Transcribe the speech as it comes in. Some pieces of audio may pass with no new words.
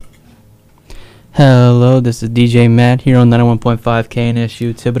Hello, this is DJ Matt here on 91.5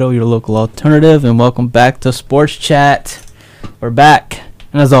 KNSU Thibodeau, your local alternative, and welcome back to Sportschat. We're back,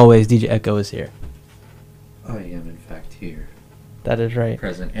 and as always, DJ Echo is here. I am, in fact, here. That is right.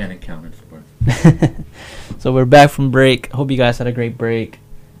 Present and accounted for. So we're back from break. Hope you guys had a great break.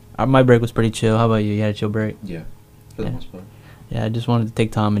 My break was pretty chill. How about you? You had a chill break? Yeah, for the most part. Yeah, I just wanted to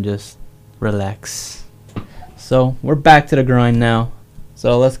take time and just relax. So we're back to the grind now.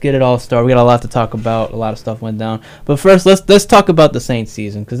 So let's get it all started. We got a lot to talk about. A lot of stuff went down. But first, let's talk about the Saints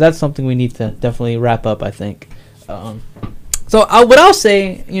season, because that's something we need to definitely wrap up, I think. What I'll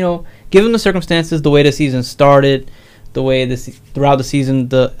say, given the circumstances, the way the season started, the way throughout the season,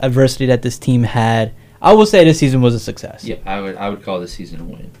 the adversity that this team had, I will say this season was a success. Yeah, I would call this season a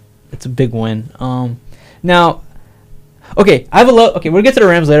win. It's a big win. Now, okay, we'll get to the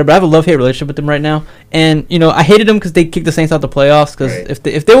Rams later, but I have a love-hate relationship with them right now. And, I hated them because they kicked the Saints out the playoffs. Because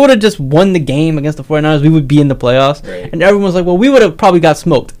if they would have just won the game against the 49ers, we would be in the playoffs. Right. And everyone's like, well, we would have probably got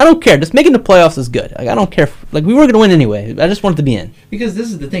smoked. I don't care. Just making the playoffs is good. Like, I don't care. We were going to win anyway. I just wanted to be in. Because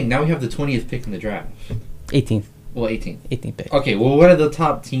this is the thing. Now we have the 20th pick in the draft. 18th. Well, 18th. 18th pick. Okay, well, what are the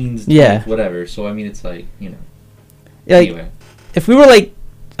top teams? Yeah. Whatever. So, I mean, it's like, Yeah, anyway. If we were at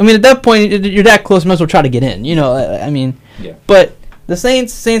that point, you're that close, you might as well try to get in. Yeah. But the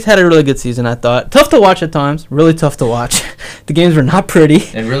Saints had a really good season, I thought. Tough to watch at times. Really tough to watch. The games were not pretty.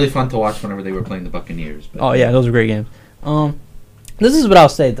 And really fun to watch whenever they were playing the Buccaneers. But oh, yeah, those were great games. This is what I'll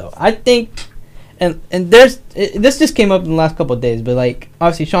say, though. I think, this just came up in the last couple of days, but,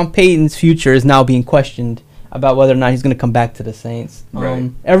 obviously Sean Payton's future is now being questioned about whether or not he's going to come back to the Saints.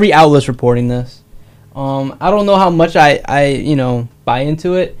 Right. Every outlet's reporting this. I don't know how much I buy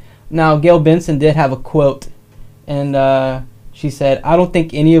into it. Now, Gail Benson did have a quote, and she said, "I don't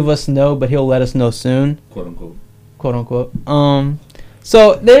think any of us know, but he'll let us know soon." Quote unquote. Quote unquote.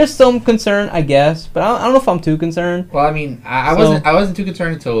 So there's some concern, I guess, but I don't know if I'm too concerned. Well, I mean, I wasn't too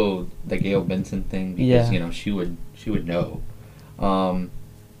concerned until the Gail Benson thing because she would know.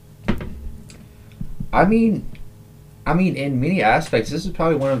 I mean, in many aspects, this is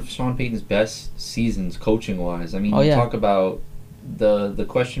probably one of Sean Payton's best seasons coaching-wise. I mean, talk about the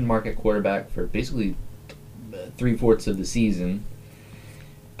question mark at quarterback for basically 3/4 of the season.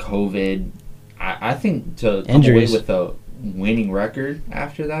 COVID. I think to come away with a winning record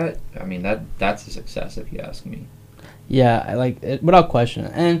after that, I mean, that's a success if you ask me. Yeah, I like it without question.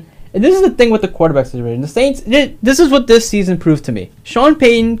 And this is the thing with the quarterback situation. The Saints, this is what this season proved to me. Sean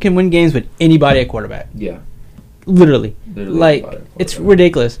Payton can win games with anybody at quarterback. Yeah. Literally it's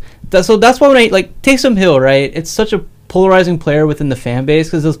ridiculous. So that's why when Taysom Hill, right? It's such a polarizing player within the fan base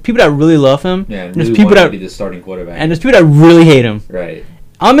because there's people that really love him. Yeah, and there's people that be the starting quarterback, and there's people that really hate him. Right.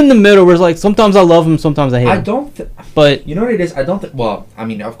 I'm in the middle where it's sometimes I love him, sometimes I hate him. But you know what it is? I don't think. Well, I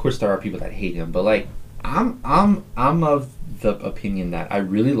mean, of course there are people that hate him, but I'm of the opinion that I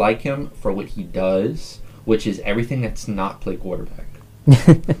really like him for what he does, which is everything that's not play quarterback.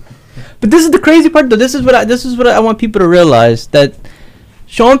 But this is the crazy part, though. This is what I want people to realize, that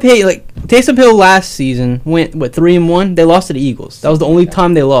Sean Payton, Taysom Hill last season went 3-1. They lost to the Eagles. That was the only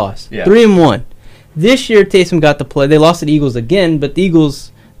time they lost. Yeah. 3-1. This year Taysom got to play. They lost to the Eagles again, but the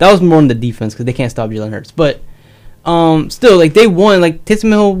Eagles, that was more on the defense because they can't stop Jalen Hurts. But still, they won. Taysom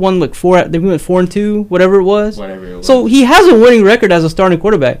Hill won 4. They went 4-2, whatever it was. So he has a winning record as a starting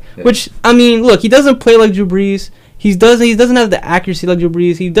quarterback. Yeah. Which, I mean, look, he doesn't play like Drew Brees. He doesn't have the accuracy like Drew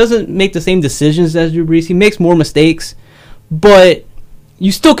Brees. He doesn't make the same decisions as Drew Brees. He makes more mistakes, but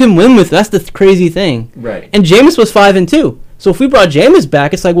you still can win with it. That's the crazy thing. Right. And Jameis was 5-2. So if we brought Jameis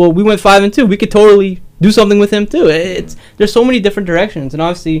back, it's we went 5-2. We could totally do something with him too. There's so many different directions, and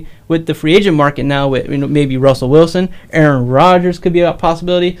obviously with the free agent market now, with maybe Russell Wilson, Aaron Rodgers could be a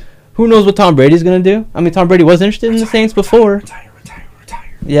possibility. Who knows what Tom Brady's gonna do? I mean, Tom Brady was interested in the Saints before. Retire.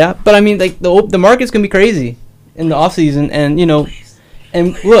 Yeah, but I mean, the market's gonna be crazy in the offseason, and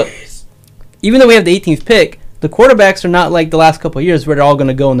look, even though we have the 18th pick, the quarterbacks are not like the last couple of years where they're all going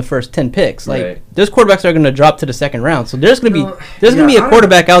to go in the first 10 picks. Those quarterbacks are going to drop to the second round. So there's going to be a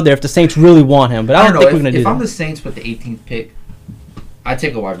quarterback out there if the Saints really want him. But I don't think we're going to do that. If I'm the Saints with the 18th pick, I'd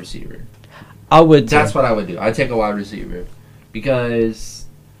take a wide receiver. I would. That's what I would do. I'd take a wide receiver because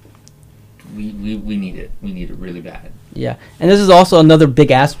we need it. We need it really bad. Yeah, and this is also another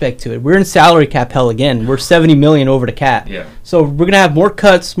big aspect to it. We're in salary cap hell again. We're $70 million over the cap. Yeah. So we're gonna have more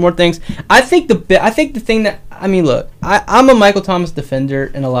cuts, more things. I think the thing that look, I'm a Michael Thomas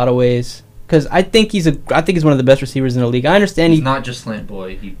defender in a lot of ways because I think he's one of the best receivers in the league. I understand he's not just slant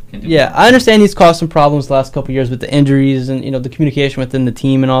boy. He can do. Yeah, I understand he's caused some problems the last couple of years with the injuries and the communication within the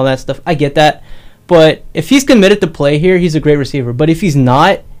team and all that stuff. I get that, but if he's committed to play here, he's a great receiver. But if he's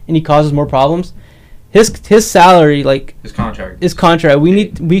not and he causes more problems, his salary, like his contract.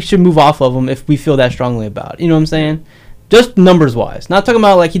 We should move off of him if we feel that strongly about it. You know what I'm saying? Just numbers wise, not talking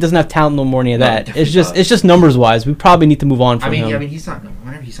about like he doesn't have talent no more any of that. It's just numbers wise. We probably need to move on from him. I mean, he's not.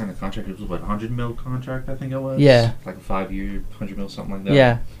 Whenever he signed a contract, it was what, $100 million contract, I think it was. Yeah, like a 5-year, $100 million, something like that.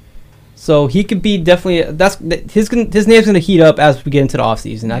 Yeah, so he could be definitely his name's gonna heat up as we get into the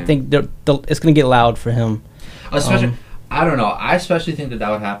offseason. Yeah. I think it's gonna get loud for him. Especially, I don't know. I especially think that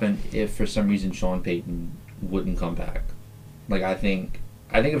would happen if for some reason Sean Payton wouldn't come back. Like I think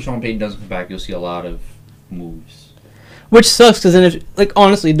if Sean Payton doesn't come back, you'll see a lot of moves. Which sucks because then,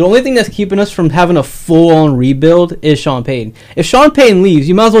 honestly, the only thing that's keeping us from having a full-on rebuild is Sean Payton. If Sean Payton leaves,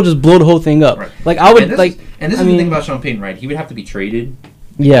 you might as well just blow the whole thing up. Right. Like I would and this is the thing about Sean Payton, right? He would have to be traded.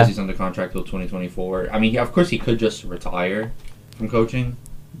 Yeah. Because he's under contract till 2024. I mean, of course, he could just retire from coaching,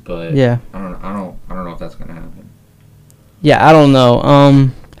 but yeah, I don't know if that's gonna happen. Yeah, I don't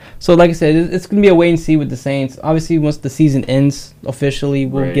know. So like I said, it's gonna be a wait and see with the Saints. Obviously, once the season ends officially,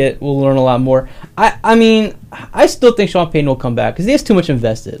 we'll learn a lot more. I mean, I still think Sean Payton will come back because he has too much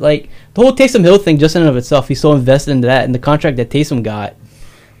invested. Like the whole Taysom Hill thing, just in and of itself, he's so invested into that and the contract that Taysom got.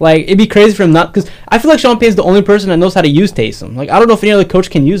 Like it'd be crazy for him not, because I feel like Sean Payton's the only person that knows how to use Taysom. Like I don't know if any other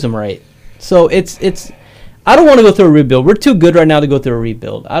coach can use him right. So it's. I don't want to go through a rebuild. We're too good right now to go through a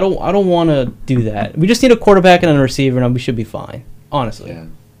rebuild. I don't want to do that. We just need a quarterback and a receiver, and we should be fine. Honestly. Yeah.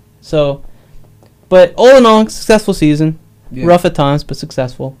 So, but all in all, successful season. Yeah. Rough at times, but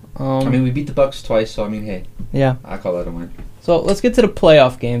successful. I mean, we beat the Bucs twice, so I mean, hey. Yeah. I call that a win. So let's get to the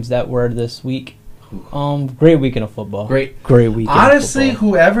playoff games that were this week. Great weekend of football. Great weekend. Honestly,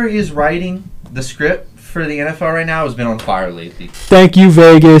 whoever is writing the script for the NFL right now has been on fire lately. Thank you,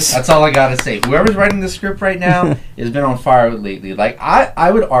 Vegas. That's all I gotta say. Whoever's writing the script right now has been on fire lately. Like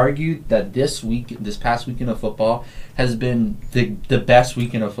I would argue that this past weekend of football has been the best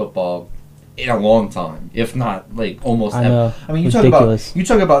weekend of football in a long time, if not like almost ever. I mean, you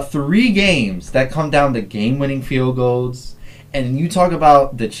talk about 3 games that come down to game-winning field goals, and you talk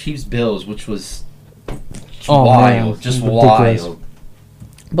about the Chiefs-Bills, which was wild, just wild.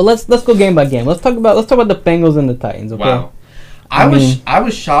 But let's go game by game. Let's talk about the Bengals and the Titans. Okay. Wow. I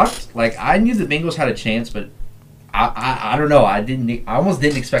was shocked. Like I knew the Bengals had a chance, but I don't know. I almost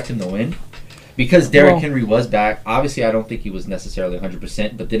didn't expect him to win because Derrick Henry was back. Obviously, I don't think he was necessarily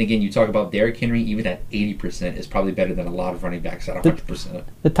 100%. But then again, you talk about Derrick Henry even at 80% is probably better than a lot of running backs at 100%.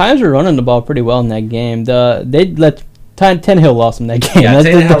 The Titans were running the ball pretty well in that game. They let Tannehill lost him that game. Yeah,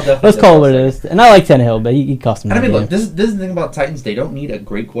 let's call it what it is. And I like Tannehill, but he cost him that game. Look, this is the thing about Titans. They don't need a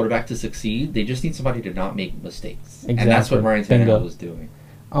great quarterback to succeed. They just need somebody to not make mistakes. Exactly. And that's what Ryan Tannehill was doing.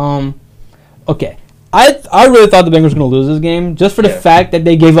 Okay. I really thought the Bengals were going to lose this game just for the fact that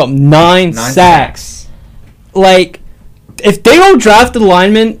they gave up 9 sacks. Like, if they don't draft a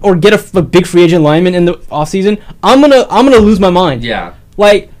lineman or get a big free agent lineman in the offseason, I'm gonna lose my mind. Yeah.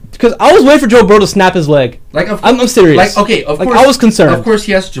 Like, because I was waiting for Joe Burrow to snap his leg. Like, I'm serious. Like, okay, of course, I was concerned. Of course,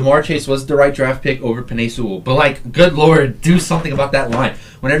 yes, Jamar Chase was the right draft pick over Penei Sewell. But, like, good Lord, do something about that line.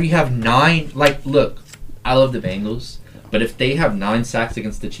 Whenever you have 9, like, look, I love the Bengals, but if they have 9 sacks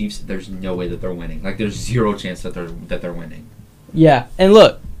against the Chiefs, there's no way that they're winning. Like, there's 0 chance that they're winning. Yeah, and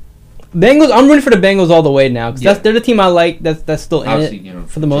look, Bengals. I'm rooting for the Bengals all the way now because they're the team I like. That's still in obviously, it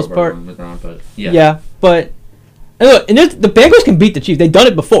for the most part. But but. And look, the Bengals can beat the Chiefs. They've done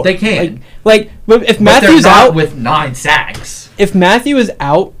it before. They can. If Matthew's out with 9 sacks. If Matthew is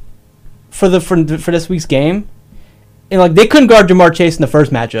out for this week's game, and they couldn't guard Jamar Chase in the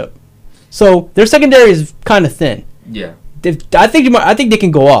first matchup, so their secondary is kind of thin. Yeah. I think they can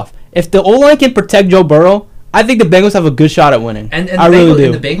go off. If the O-line can protect Joe Burrow, I think the Bengals have a good shot at winning. And I really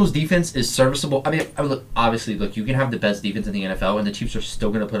do. And the Bengals defense is serviceable. I mean, look, you can have the best defense in the NFL, and the Chiefs are still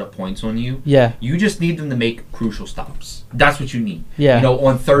going to put up points on you. Yeah. You just need them to make crucial stops. That's what you need. Yeah.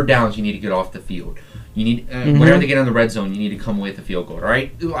 On third downs, you need to get off the field. You need whenever they get in the red zone, you need to come away with a field goal. All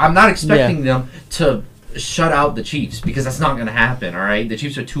right. I'm not expecting them to shut out the Chiefs because that's not going to happen. All right. The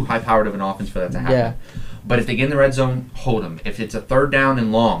Chiefs are too high-powered of an offense for that to happen. Yeah. But if they get in the red zone, hold them. If it's a third down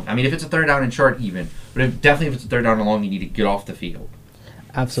and long, I mean, if it's a third down and short, even. But if it's a third down and long, you need to get off the field.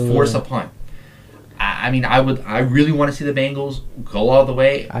 Absolutely. Force a punt. I mean, I really want to see the Bengals go all the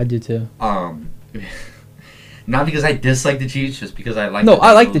way. I do too. Not because I dislike the Chiefs, just because I like. No,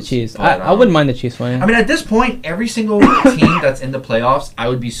 I like the Chiefs. I wouldn't mind the Chiefs winning. I mean, at this point, every single team that's in the playoffs, I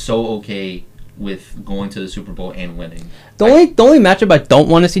would be so okay with going to the Super Bowl and winning. The only matchup I don't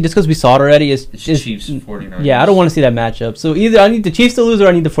want to see, just because we saw it already, is Chiefs 49ers. Yeah, I don't want to see that matchup. So either I need the Chiefs to lose or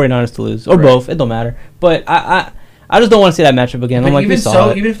I need the 49ers to lose. Or both. It don't matter. But I just don't want to see that matchup again. Even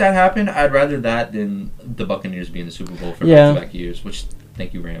if that happened, I'd rather that than the Buccaneers be in the Super Bowl for back-to-back years, which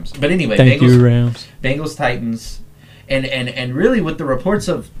Thank you, Rams. But anyway, Thank you, Rams. Bengals, Titans. And really with the reports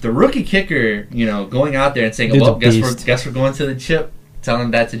of the rookie kicker, going out there and saying, well, guess we're going to the chip, telling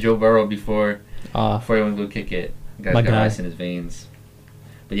that to Joe Burrow before he went to go kick it. Guy's got ice in his veins.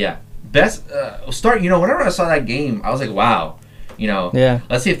 But yeah, best start. Whenever I saw that game, I was like, wow.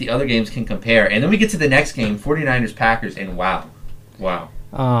 Let's see if the other games can compare. And then we get to the next game, 49ers Packers, and wow.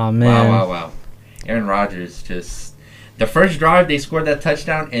 Oh man. Wow. Aaron Rodgers just. The first drive, they scored that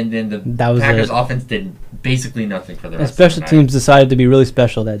touchdown, and then the Packers offense did basically nothing for the rest of the night. Special teams decided to be really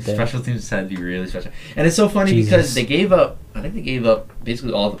special that day. Special teams decided to be really special. And it's so funny because they gave up, I think they gave up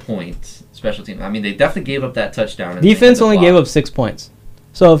basically all the points, special teams. I mean, they definitely gave up that touchdown. Defense only gave up 6 points.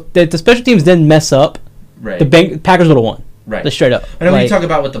 So if the special teams didn't mess up, the Packers would have won. Right. Just straight up. I know when you talk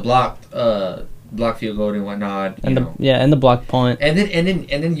about with the blocked field goal and whatnot, and the block punt, and then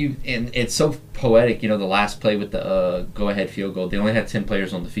it's so poetic. The last play with the go ahead field goal, they only had 10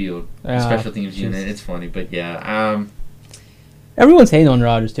 players on the field. The special teams unit, it's funny, but yeah. Everyone's hating on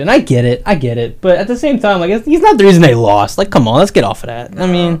Rodgers too, and I get it, but at the same time, he's not the reason they lost. Like, come on, let's get off of that. No.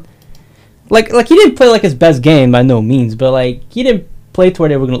 I mean, like he didn't play his best game by no means, but he didn't play to where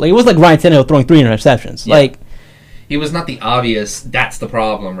they were gonna. It was like Ryan Tannehill throwing 3 interceptions. Yeah. He was not the obvious. That's the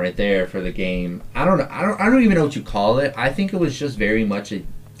problem right there for the game. I don't know. I don't even know what you call it. I think it was just very much a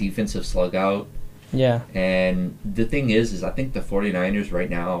defensive slug out. Yeah. And the thing is I think the 49ers right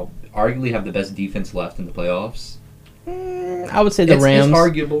now arguably have the best defense left in the playoffs. I would say the Rams. It's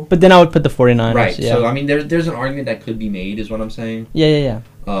arguable. But then I would put the 49ers. Right. Yeah. So I mean, there's an argument that could be made, is what I'm saying. Yeah.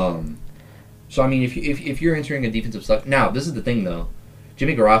 So I mean, if you're entering a defensive slug, now this is the thing though,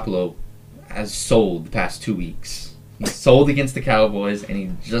 Jimmy Garoppolo has sold the past 2 weeks. He sold against the Cowboys, and he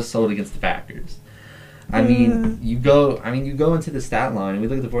just sold against the Packers. I mean, you go into the stat line, and we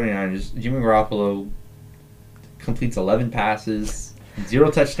look at the 49ers. Jimmy Garoppolo completes 11 passes, 0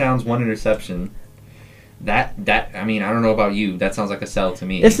 touchdowns, 1 interception. That I mean, I don't know about you. That sounds like a sell to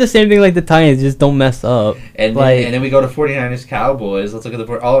me. It's the same thing like the Titans, just don't mess up. And then we go to 49ers Cowboys. Let's look at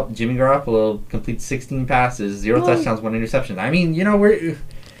the Jimmy Garoppolo completes 16 passes, 0 touchdowns, 1 interception. I mean,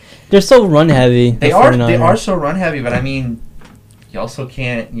 they're so run heavy. They are so run heavy, but I mean, you also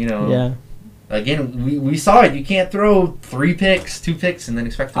can't, Yeah. Again, we saw it. You can't throw 2 picks, and then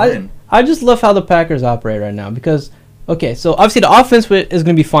expect to win. I just love how the Packers operate right now because, so obviously the offense is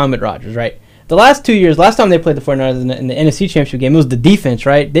going to be fine with Rodgers, right? The last 2 years, last time they played the 49ers in the NFC Championship game, it was the defense,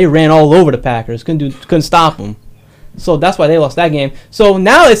 right? They ran all over the Packers, couldn't stop them. So that's why they lost that game. So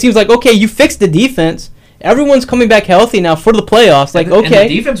now it seems like, you fixed the defense. Everyone's coming back healthy now for the playoffs. And the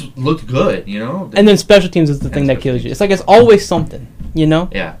defense looked good, And then special teams is the thing that kills you. It's it's always something,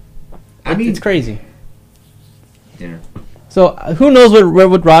 Yeah. I mean, it's crazy. Yeah. So who knows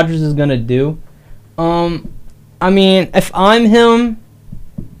what Rodgers is gonna do? I mean, if I'm him,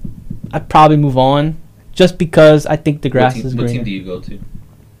 I'd probably move on, just because I think the grass is greener. What team do you go to?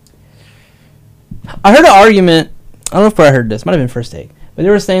 I heard an argument. I don't know if I heard this. Might have been First Take, but they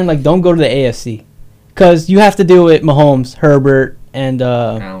were saying don't go to the AFC. Because you have to deal with Mahomes, Herbert, and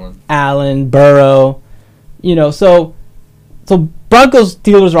Allen, Burrow. So Broncos,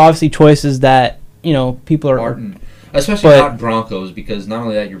 Steelers are obviously choices that, people are... Especially not Broncos, because not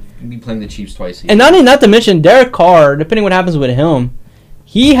only that, you're going to be playing the Chiefs twice a year. And not to mention, Derek Carr, depending what happens with him,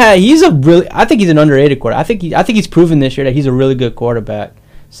 I think he's an underrated quarterback. I think he's proven this year that he's a really good quarterback.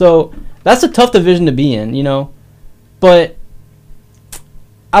 So that's a tough division to be in, But...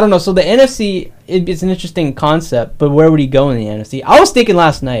 I don't know. So the NFC, it's an interesting concept, but where would he go in the NFC? I was thinking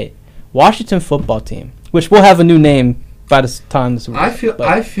last night, Washington Football Team, which will have a new name by the time this week. I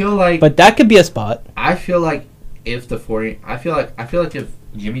feel like, but that could be a spot. I feel like if if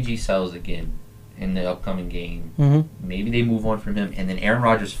Jimmy G sells again in the upcoming game, maybe they move on from him, and then Aaron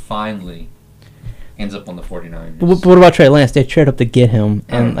Rodgers finally ends up on the 49ers. But what about Trey Lance? They trade up to get him,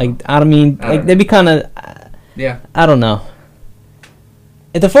 and they'd be kind of, I don't know.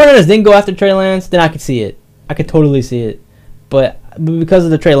 If the 49ers didn't go after Trey Lance, then I could see it. I could totally see it. But because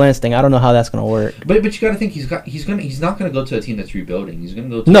of the Trey Lance thing, I don't know how that's going to work. But you got to think he's not going to go to a team that's rebuilding. He's going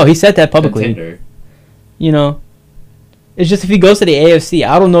to go to No, he said that publicly. Contender. It's just if he goes to the AFC,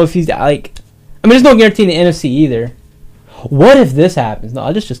 I don't know if he's there's no guarantee in the NFC either. What if this happens?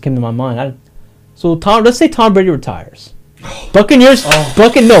 No, this just came to my mind. Let's say Tom Brady retires. Buccaneers.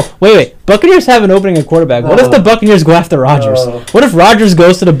 Buccaneers have an opening at quarterback. What if the Buccaneers go after Rodgers? What if Rodgers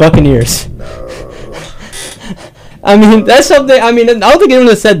goes to the Buccaneers? No. I mean, that's something. I don't think anyone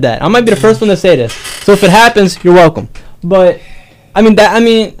has said that. I might be the first one to say this. So if it happens, you're welcome. But I'm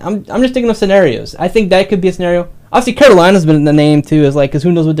just thinking of scenarios. I think that could be a scenario. Obviously, Carolina's been the name too. Because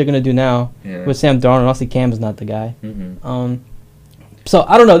who knows what they're gonna do now with Sam Darnold? Obviously, Cam is not the guy. So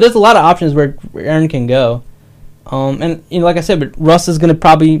I don't know. There's a lot of options where Aaron can go. And like I said, but Russ is going to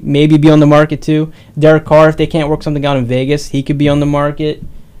probably maybe be on the market too. Derek Carr, if they can't work something out in Vegas, he could be on the market.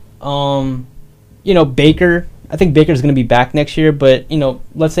 Baker. I think Baker's going to be back next year, but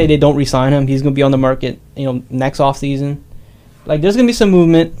let's say they don't re-sign him, he's going to be on the market. Next offseason. Like there's going to be some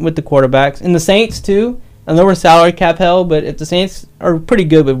movement with the quarterbacks and the Saints too. I know we're in salary cap hell, but if the Saints are pretty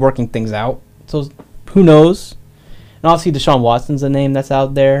good with working things out, so who knows? And obviously Deshaun Watson's a name that's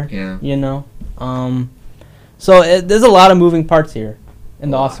out there. Yeah. So there's a lot of moving parts here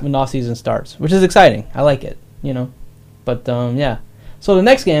when the off season starts, which is exciting. I like it, But yeah. So the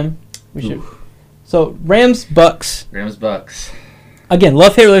next game we should. So Rams-Bucks. Rams-Bucks. Again,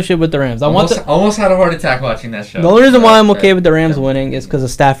 love-hate relationship with the Rams. Almost had a heart attack watching that show. The only reason why I'm okay with the Rams winning is because of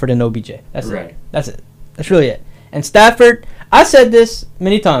Stafford and OBJ. That's it. That's it. That's really it. And Stafford, I said this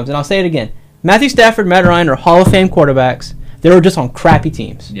many times, and I'll say it again. Matthew Stafford, Matt Ryan are Hall of Fame quarterbacks. They were just on crappy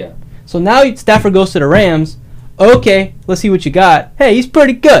teams. Yeah. So now Stafford goes to the Rams. Okay, let's see what you got. Hey, he's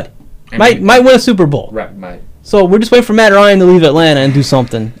pretty good. Might win a Super Bowl. Right, might. So we're just waiting for Matt Ryan to leave Atlanta and do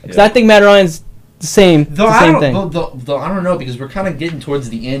something. Because I think Matt Ryan's the same thing. Though I don't know, because we're kind of getting towards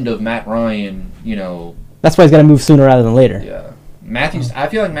the end of Matt Ryan, That's why he's got to move sooner rather than later. Yeah. I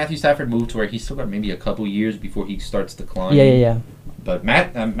feel like Matthew Stafford moved to where he's still got maybe a couple years before he starts declining. Yeah. But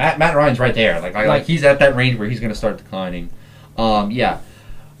Matt Ryan's right there. Like he's at that range where he's going to start declining. Yeah.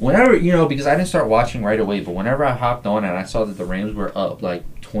 Whenever, because I didn't start watching right away, but whenever I hopped on and I saw that the Rams were up like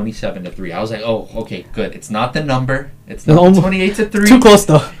 27-3, I was like, oh, okay, good. It's not the number. It's not 28-3. Too close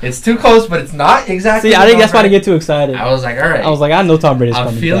though. It's too close, but it's not exactly. See, I didn't guess why to get too excited. I was like, all right. I was like, I know Tom Brady's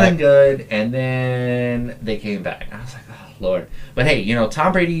coming back. I'm feeling good, and then they came back. I was like, oh Lord. But hey,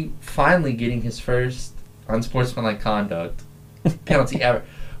 Tom Brady finally getting his first unsportsmanlike conduct penalty ever.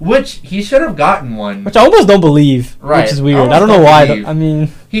 Which he should have gotten one. Which I almost don't believe. Right. Which is weird. I don't know why. I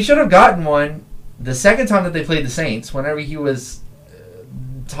mean, he should have gotten one the second time that they played the Saints. Whenever he was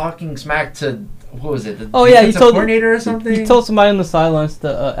talking smack to what was it? The he told coordinator or something. He told somebody on the sidelines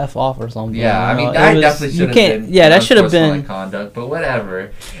to f off or something. Yeah, I mean that definitely should have been. Yeah, that should have been conduct. But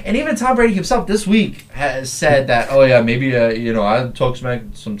whatever. And even Tom Brady himself this week has said that. Oh yeah, maybe I talk smack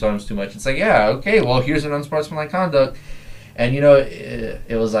sometimes too much. It's like okay, well here's an unsportsmanlike conduct. And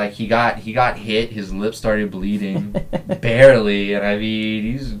it was like he got hit. His lip started bleeding, barely. And I mean,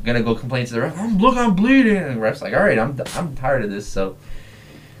 he's gonna go complain to the ref. Look, I'm bleeding. And the ref's like, all right, I'm tired of this. So,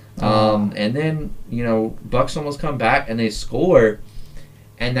 and then Bucks almost come back and they score,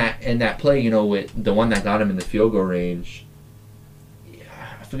 and that play, with the one that got him in the field goal range.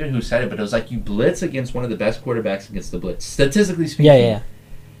 I forget who said it, but it was like you blitz against one of the best quarterbacks against the blitz, statistically speaking. Yeah.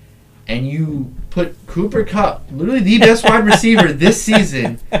 And you put Cooper Kupp, literally the best wide receiver this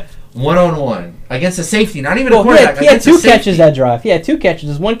season, 1-on-1 against a safety, not even a quarterback. He had two catches that drive. He had two catches.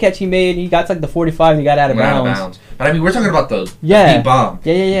 There's one catch he made. He got to like the 45 and he got out of bounds. But I mean, we're talking about the big bomb.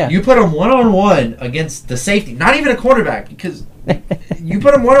 Yeah. You put him 1-on-1 against the safety, not even a quarterback, because you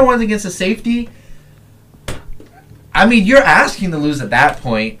put him 1-on-1 against a safety. I mean, you're asking to lose at that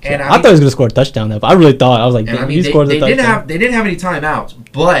point. And I thought he was going to score a touchdown, though. But I really thought. I was like, he scored a touchdown. They didn't have any timeouts,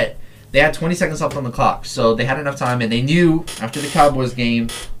 but they had 20 seconds left on the clock, so they had enough time, and they knew after the Cowboys game,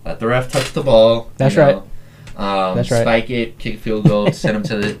 let the ref touch the ball. That's right. Spike it, kick field goal, send them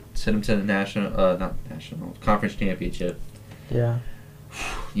to the not national conference championship. Yeah.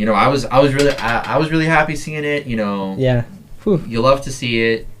 I was really happy seeing it. Yeah. Whew. You love to see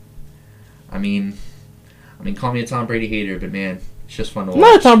it. I mean, call me a Tom Brady hater, but man, it's just fun to watch. I'm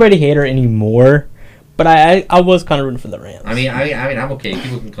not a Tom Brady hater anymore. But I was kind of rooting for the Rams. I mean, I'm okay.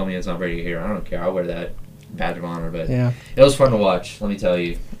 People can call me a Tom Brady hater. I don't care. I'll wear that badge of honor. But yeah, it was fun to watch. Let me tell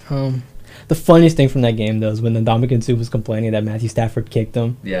you. The funniest thing from that game though is when the Dominican Sue was complaining that Matthew Stafford kicked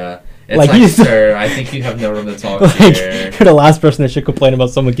him. Yeah, it's like sir, I think you have no room to talk here. You're the last person that should complain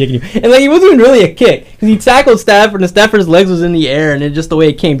about someone kicking you. And it wasn't even really a kick because he tackled Stafford and Stafford's legs was in the air and just the way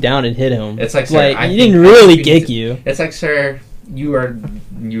it came down and hit him. It's like sir, he didn't really kick you. It's like sir. You're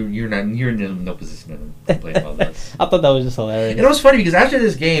in no position to complain about this. I thought that was just hilarious. And it was funny because after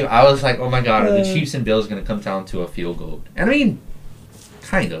this game, I was like, "Oh my God, are the Chiefs and Bills going to come down to a field goal?" And I mean,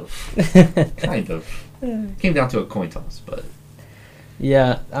 kind of. Came down to a coin toss, but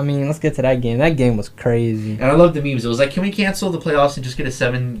yeah. I mean, let's get to that game. That game was crazy. And I love the memes. It was like, "Can we cancel the playoffs and just get a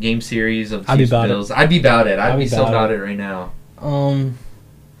 7-game series of Chiefs and Bills?" I'd be about it. I'd be so about it right now.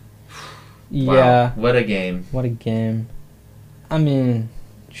 Yeah. Wow, what a game! What a game. I mean,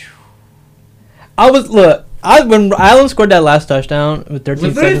 look, when Allen scored that last touchdown with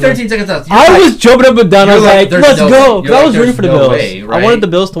 13 seconds left, I was jumping up and down. I was like, let's go. Because I was rooting for the Bills. Way, right? I wanted the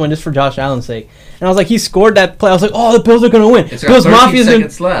Bills to win just for Josh Allen's sake. And I was like, he scored that play. I was like, oh, the Bills are going to win. It's got 13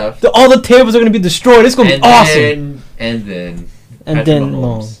 seconds left. All the tables are going to be destroyed. It's going to be awesome. And then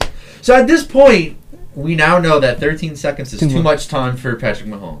Mahomes. So at this point, we now know that 13 seconds is too much time for Patrick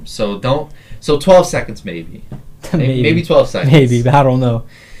Mahomes. So 12 seconds maybe. Maybe 12 seconds. Maybe, but I don't know.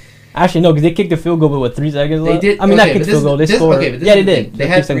 Actually, no, because they kicked the field goal with, what, 3 seconds left? They did. I mean, not kicked the field goal. They scored. Yeah, they did. They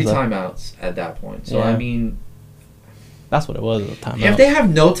had 3 timeouts at that point. So, I mean... That's what it was, a timeout. If they have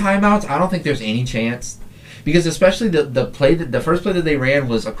no timeouts, I don't think there's any chance. Because especially the first play that they ran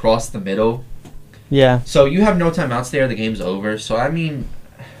was across the middle. Yeah. So you have no timeouts there, the game's over. So, I mean...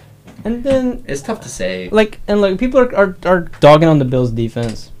 And then... It's tough to say. People are dogging on the Bills'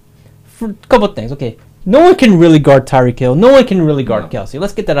 defense for a couple of things. Okay. No one can really guard Tyreek Hill. No one can really guard Kelsey.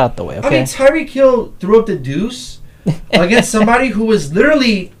 Let's get that out the way, okay? I mean, Tyreek Hill threw up the deuce against somebody who was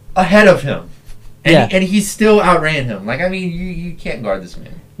literally ahead of him. And he still outran him. Like, I mean, you can't guard this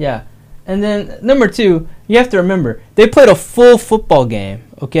man. Yeah. And then, number 2, you have to remember, they played a full football game,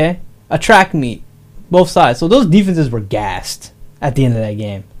 okay? A track meet, both sides. So those defenses were gassed at the end of that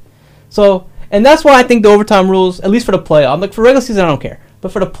game. So, and that's why I think the overtime rules, at least for the playoffs, like for regular season, I don't care.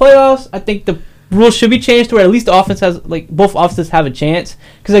 But for the playoffs, I think the rules should be changed to where at least the offense has, like, both offenses have a chance.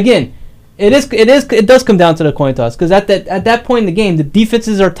 Because again, it does come down to the coin toss. Because at that point in the game, the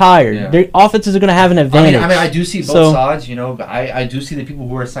defenses are tired. Yeah. Their offenses are going to have an advantage. I mean, I do see both sides. But I do see the people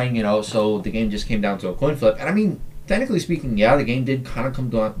who are saying, so the game just came down to a coin flip. And I mean, technically speaking, the game did kind of come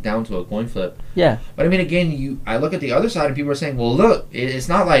down to a coin flip. Yeah. But I mean, again, I look at the other side and people are saying, well, look, it's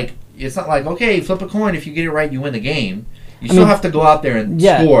not like okay, flip a coin. If you get it right, you win the game. You still have to go out there and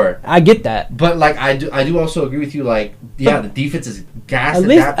score. I get that. But, like, I do also agree with you, like, the defense is gassed at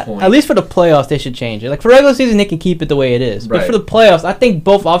that point. At least for the playoffs, they should change it. Like, for regular season, they can keep it the way it is. Right. But for the playoffs, I think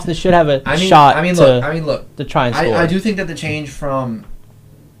both offenses should have a shot to try and score. I do think that the change from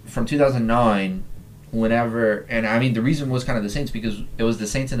 2009, whenever... And, I mean, the reason was kind of the Saints because it was the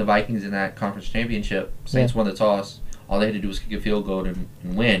Saints and the Vikings in that conference championship. Saints won the toss. All they had to do was kick a field goal and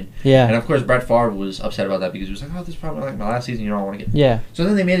win. Yeah. And, of course, Brett Favre was upset about that because he was like, this is probably like my last season. You don't want to get... Yeah. So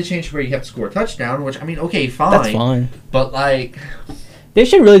then they made a change where you have to score a touchdown, which, I mean, okay, fine. That's fine. But, like... They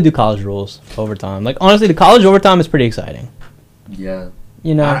should really do college rules overtime. Like, honestly, the college overtime is pretty exciting. Yeah.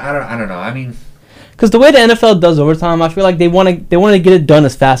 You know? I don't know. I mean... Because the way the NFL does overtime, I feel like they want to get it done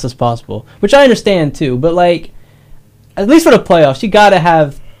as fast as possible. Which I understand, too. But, like, at least for the playoffs, you got to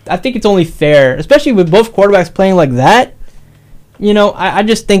have... I think it's only fair, especially with both quarterbacks playing like that. I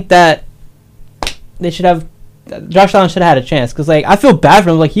just think that they should have Josh Allen should have had a chance because I feel bad for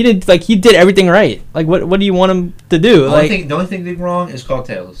him. He did everything right. What do you want him to do? The only thing they did wrong is call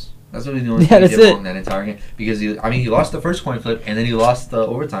tails. That's really the only thing he did wrong that entire game because he lost the first coin flip and then he lost the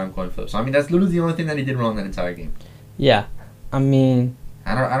overtime coin flip. So I mean that's literally the only thing that he did wrong that entire game. Yeah, I mean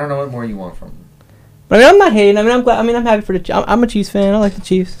I don't know what more you want from him. But I'm not hating. I'm glad. I'm happy for the. I'm a Chiefs fan. I like the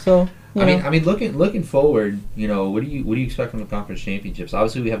Chiefs. So. I mean, looking forward, what do you expect from the conference championships?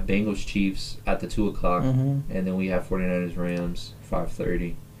 Obviously, we have Bengals Chiefs at the 2:00, and then we have 49ers Rams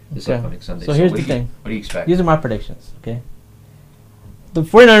 5:30 this upcoming Sunday. So here's the thing. What do you expect? These are my predictions. Okay. The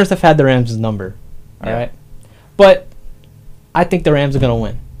 49ers have had the Rams' number. All right. But I think the Rams are gonna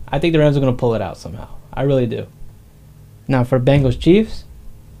win. I think the Rams are gonna pull it out somehow. I really do. Now for Bengals Chiefs,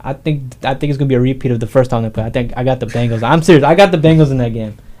 I think it's gonna be a repeat of the first time they play. I think I got the Bengals. I'm serious. I got the Bengals in that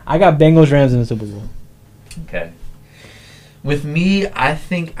game. I got Bengals Rams in the Super Bowl. Okay. With me, I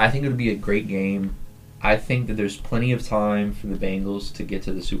think it'll be a great game. I think that there's plenty of time for the Bengals to get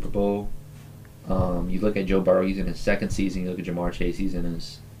to the Super Bowl. You look at Joe Burrow, he's in his second season. You look at Jamar Chase, he's in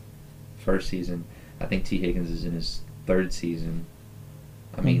his first season. I think T. Higgins is in his third season.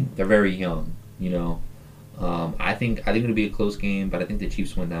 I mean, they're very young, I think it'll be a close game, but I think the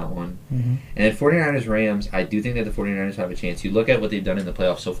Chiefs win that one. Mm-hmm. And then 49ers Rams, I do think that the 49ers have a chance. You look at what they've done in the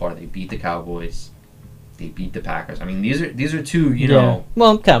playoffs so far. They beat the Cowboys. They beat the Packers. I mean, these are two, know.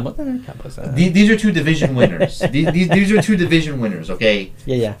 Well, Cowboys. These are two division winners. these are two division winners, okay?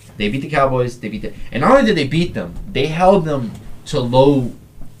 Yeah. They beat the Cowboys. And not only did they beat them, they held them to low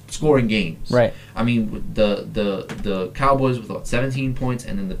scoring games. Right. I mean, the Cowboys with 17 points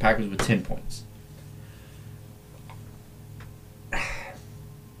and then the Packers with 10 points.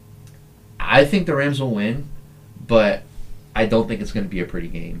 I think the Rams will win, but I don't think it's going to be a pretty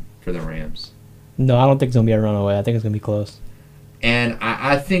game for the Rams. No, I don't think it's going to be a runaway. I think it's going to be close. And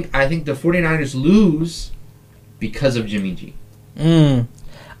I think the 49ers lose because of Jimmy G.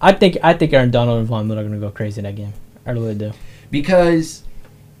 I think Aaron Donald and Von Miller are going to go crazy in that game. I really do. Because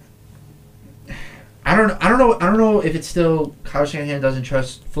I don't know if it's still Kyle Shanahan doesn't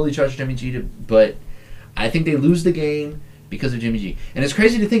fully trust Jimmy G, but I think they lose the game because of Jimmy G. And it's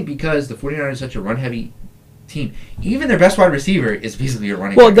crazy to think because the 49ers are such a run-heavy team. Even their best wide receiver is basically a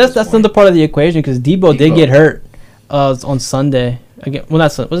running back. Well, that's another part of the equation because Debo did get hurt on Sunday. Again,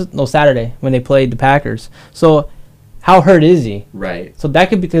 well, Saturday when they played the Packers. So how hurt is he? Right. So that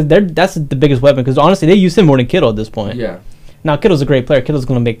could be because that's the biggest weapon because honestly they use him more than Kittle at this point. Yeah. Now Kittle's a great player. Kittle's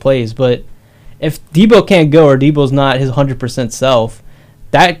going to make plays, but if Debo can't go or Debo's not his 100% self,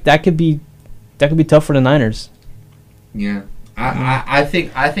 that could be tough for the Niners. Yeah. I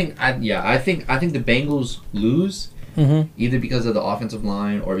think the Bengals lose either because of the offensive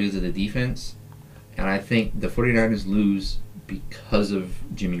line or because of the defense, and I think the 49ers lose because of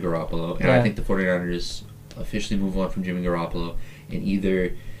Jimmy Garoppolo, and I think the 49ers officially move on from Jimmy Garoppolo, and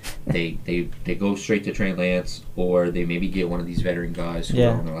either they go straight to Trey Lance or they maybe get one of these veteran guys who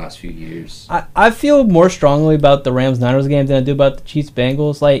are in the last few years. I feel more strongly about the Rams-Niners game than I do about the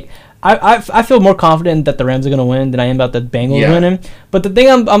Chiefs-Bengals. Like I feel more confident that the Rams are going to win than I am about the Bengals winning. But the thing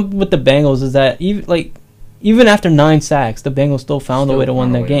I'm with the Bengals is that even after 9 sacks, the Bengals still found a way to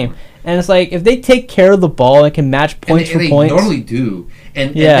win that game. And it's like if they take care of the ball and can match points for points. They normally do.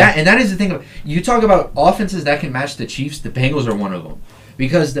 And that is the thing. You talk about offenses that can match the Chiefs. The Bengals are one of them.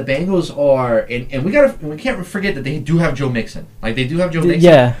 Because the Bengals are, and we can't forget that they do have Joe Mixon. Like they do have Joe Mixon.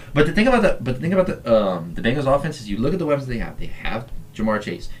 Yeah. But the thing about the Bengals offense is you look at the weapons they have. They have Jamar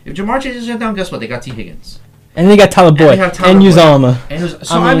Chase. If Jamar Chase is shut down, guess what? They got T. Higgins. And they got Tyler Boyd and Uzama.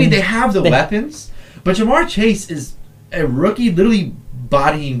 I mean, they have the weapons. But Jamar Chase is a rookie, literally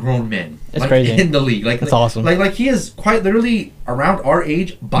bodying grown men. It's crazy in the league. Like that's awesome. Like he is quite literally around our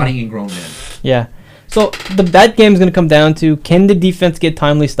age, bodying grown men. Yeah. So that game is going to come down to can the defense get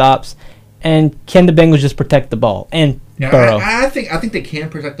timely stops, and can the Bengals just protect the ball and Burrow? I think they can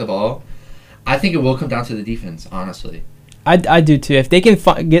protect the ball. I think it will come down to the defense, honestly. I do too. If they can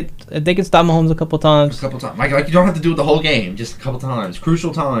stop Mahomes a couple times, like you don't have to do it the whole game, just a couple times,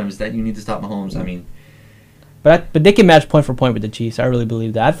 crucial times that you need to stop Mahomes. I mean, but they can match point for point with the Chiefs. I really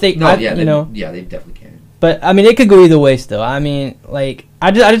believe that. I think they definitely can. But I mean, it could go either way. Still, I mean, like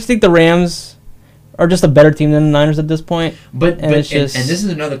I just think the Rams are just a better team than the Niners at this point. But this is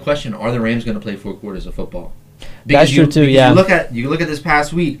another question: are the Rams going to play 4 quarters of football? Because that's true too. Yeah. You look at this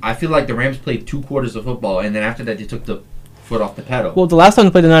past week. I feel like the Rams played 2 quarters of football, and then after that, they took the foot off the pedal. Well, the last time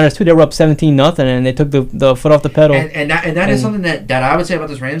they played the Niners too, they were up 17-0, and they took the foot off the pedal. And that is something that I would say about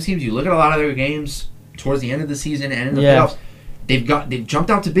this Rams team. You look at a lot of their games towards the end of the season and in the playoffs. They've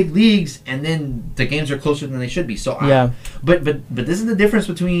jumped out to big leagues, and then the games are closer than they should be. So but this is the difference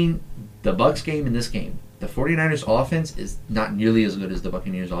between the Bucs game and this game. The 49ers offense is not nearly as good as the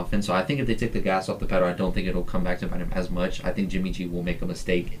Buccaneers offense. So I think if they take the gas off the pedal, I don't think it'll come back to bite him as much. I think Jimmy G will make a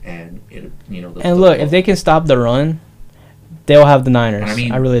mistake, and if they can stop the run, they'll have the Niners. I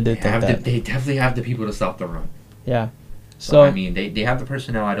mean, I really do think that. They definitely have the people to stop the run. Yeah. So I mean, they have the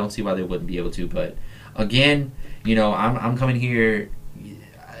personnel. I don't see why they wouldn't be able to. But again, I'm coming here.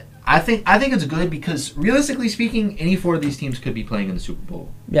 I think it's good because realistically speaking, any 4 of these teams could be playing in the Super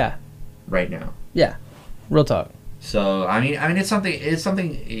Bowl. Yeah. Right now. Yeah. Real talk. So I mean, it's something.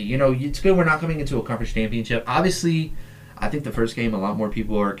 It's good. We're not coming into a conference championship. Obviously, I think the first game, a lot more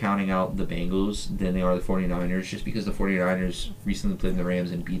people are counting out the Bengals than they are the 49ers, just because the 49ers recently played the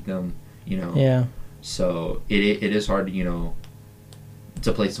Rams and beat them. Yeah. So it is hard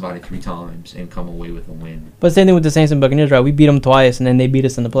to play somebody 3 times and come away with a win. But same thing with the Saints and Buccaneers, right? We beat them twice, and then they beat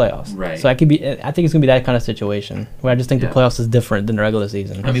us in the playoffs. Right. So I think it's gonna be that kind of situation where I just think the playoffs is different than the regular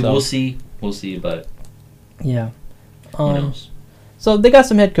season. I mean, we'll see, but yeah. Who knows? So they got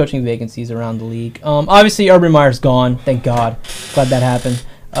some head coaching vacancies around the league. Obviously Urban Meyer's gone. Thank God. Glad that happened.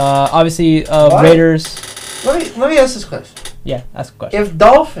 Obviously Raiders. Let me ask this question. Yeah, ask a question. If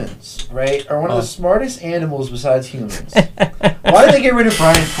dolphins, right, are one of the smartest animals besides humans, why did they get rid of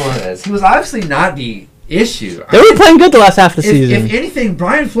Brian Flores? He was obviously not the issue. They were playing good the last half of the season. If anything,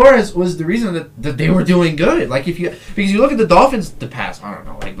 Brian Flores was the reason that they were doing good. Like because you look at the Dolphins the past, I don't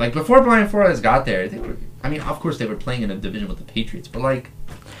know, like before Brian Flores got there, they were. I mean, of course they were playing in a division with the Patriots, but like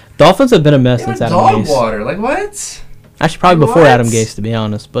Dolphins have been a mess since Adam Gase. Dog water, like what? Actually, probably before Adam Gase, to be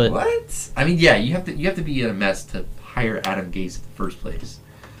honest. But what? I mean, yeah, you have to be in a mess to hire Adam Gase in the first place.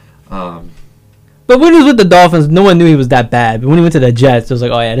 But when he was with the Dolphins, no one knew he was that bad. But when he went to the Jets, it was like,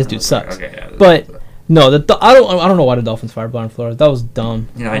 oh yeah, this dude sucks. Okay, yeah, but no, I don't know why the Dolphins fired Brian Flores. That was dumb.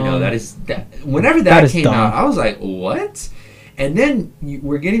 Yeah, I know that. Whenever that came out, I was like, what? And then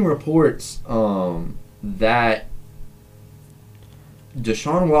we're getting reports that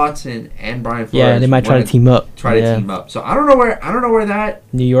Deshaun Watson and Brian Flores. Yeah, they might try to team up. Team up. So I don't know where that.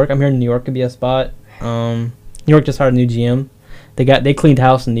 New York. I'm hearing New York could be a spot. New York just hired a new GM. They cleaned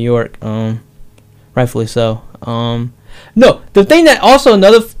house in New York, rightfully so. No, the thing that also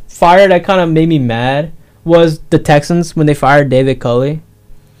another fire that kind of made me mad was the Texans when they fired David Culley.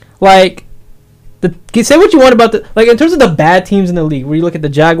 Like, say what you want about in terms of the bad teams in the league, where you look at the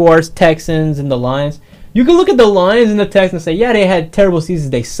Jaguars, Texans, and the Lions. You can look at the Lions and the Texans and say, yeah, they had terrible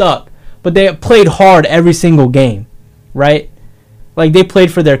seasons, they suck, but they played hard every single game, right? Like, they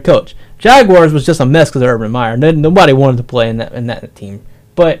played for their coach. Jaguars was just a mess because of Urban Meyer. Nobody wanted to play in that team.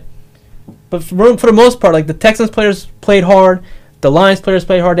 But for the most part, like, the Texans players played hard, the Lions players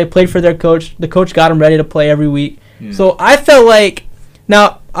played hard. They played for their coach. The coach got them ready to play every week. Yeah. So I felt like,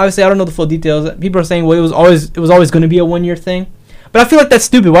 now obviously I don't know the full details. People are saying, well, it was always going to be a 1-year thing. But I feel like that's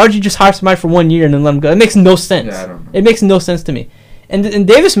stupid. Why would you just hire somebody for 1 year and then let them go? It makes no sense. Yeah, I don't know. It makes no sense to me. And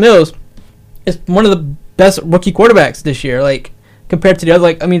Davis Mills is one of the best rookie quarterbacks this year. Like, compared to the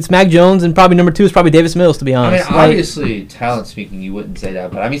other, it's Mac Jones, and probably number 2 is probably Davis Mills, to be honest. I mean, obviously, talent speaking, you wouldn't say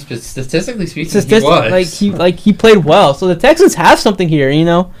that, but I mean, statistically speaking, he was. He played well. So the Texans have something here, you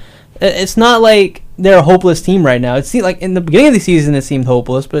know. It's not like they're a hopeless team right now. It seemed like in the beginning of the season it seemed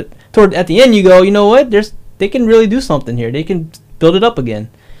hopeless, but at the end you go, you know what? They can really do something here. They can build it up again.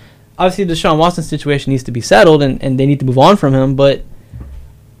 Obviously, the Deshaun Watson situation needs to be settled, and they need to move on from him. But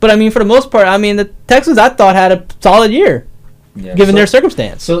I mean, for the most part, I mean, the Texans I thought had a solid year. Yeah, given their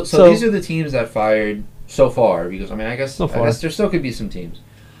circumstance. So these are the teams that fired so far, because I mean I guess there still could be some teams.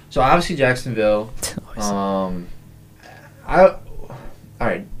 So obviously Jacksonville. All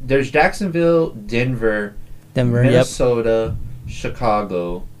right. There's Jacksonville, Denver, Minnesota,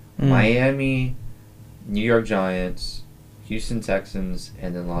 Chicago, Miami, New York Giants, Houston Texans,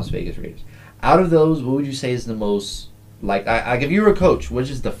 and then Las Vegas Raiders. Out of those, what would you say is the most, like, if you were a coach, which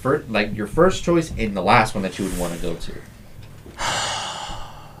is the first, like, your first choice and the last one that you would want to go to?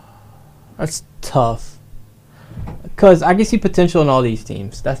 That's tough, because I can see potential in all these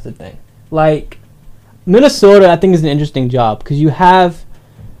teams. That's the thing. Like, Minnesota, I think is an interesting job because you have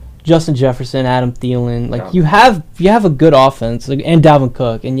Justin Jefferson, Adam Thielen. Like, you have a good offense, like, and Dalvin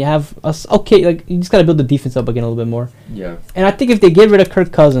Cook, and you have you just gotta build the defense up again a little bit more. Yeah. And I think if they get rid of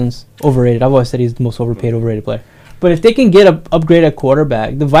Kirk Cousins, overrated. I've always said he's the most overrated player. But if they can get an upgraded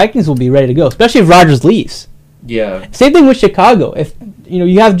quarterback, the Vikings will be ready to go, especially if Rodgers leaves. Yeah. Same thing with Chicago. If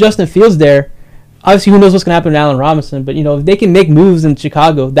you have Justin Fields there, obviously who knows what's gonna happen to Allen Robinson, but if they can make moves in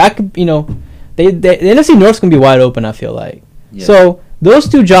Chicago, that could the NFC North's gonna be wide open, I feel like. Yeah. So those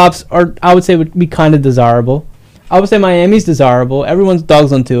two jobs I would say would be kind of desirable. I would say Miami's desirable. Everyone's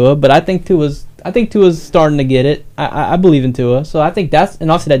dogs on Tua, but I think Tua's starting to get it. I believe in Tua, so I think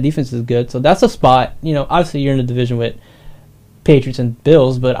and obviously that defense is good. So that's a spot. Obviously you're in a division with Patriots and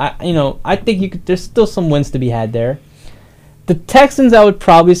Bills, but I think there's still some wins to be had there. The Texans, I would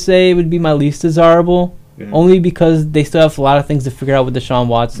probably say, would be my least desirable, only because they still have a lot of things to figure out with Deshaun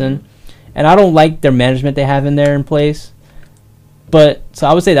Watson, and I don't like their management they have in there in place. But so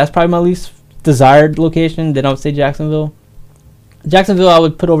I would say that's probably my least desired location. Then I would say Jacksonville. Jacksonville, I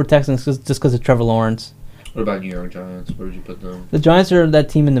would put over Texans just because of Trevor Lawrence. What about New York Giants? Where would you put them? The Giants are that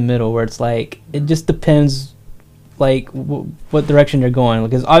team in the middle where it's like it just depends. Like what direction they're going,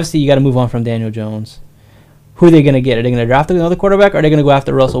 because obviously you got to move on from Daniel Jones. Who are they going to get? Are they going to draft another quarterback, or are they going to go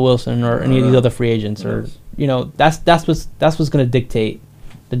after Russell Wilson or any of these other free agents? Or that's what's going to dictate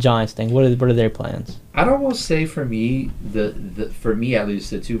the Giants thing. What are their plans? I'd almost say for me, for me at least,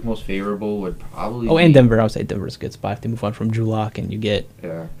 the two most favorable would probably. And Denver. I would say Denver's a good spot if they move on from Drew Lock and you get.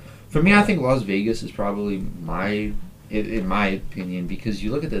 Yeah, for me, I think Las Vegas is probably in my opinion, because you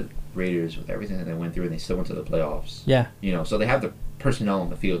look at the Raiders with everything that they went through and they still went to the playoffs. Yeah. So they have the personnel on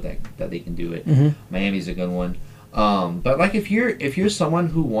the field that they can do it. Mm-hmm. Miami's a good one. But like if you're someone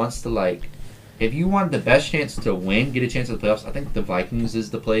who wants to if you want the best chance to win, get a chance at the playoffs, I think the Vikings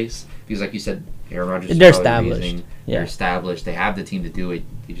is the place, because like you said, Aaron Rodgers they're established. Amazing. Yeah. They're established. They have the team to do it.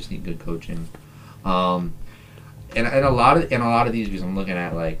 They just need good coaching. And a lot of these, because I'm looking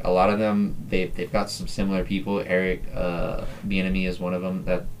at a lot of them, they've got some similar people. Eric Bieniemy is one of them.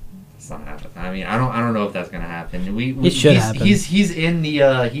 That's not happening. I mean, I don't know if that's gonna happen. It should happen. He's in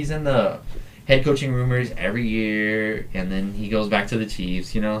the head coaching rumors every year, and then he goes back to the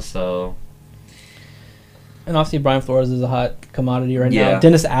Chiefs. So. And obviously Brian Flores is a hot commodity right now.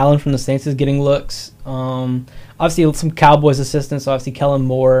 Dennis Allen from the Saints is getting looks. Obviously some Cowboys assistants. Obviously Kellen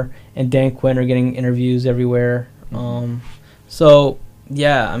Moore and Dan Quinn are getting interviews everywhere. So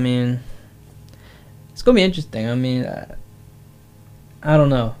yeah, I mean, it's gonna be interesting. I mean, I don't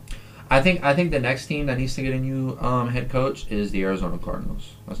know. I think the next team that needs to get a new head coach is the Arizona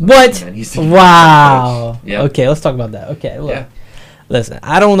Cardinals. What? Wow. Yep. Okay, let's talk about that. Okay, look. Yeah. Listen,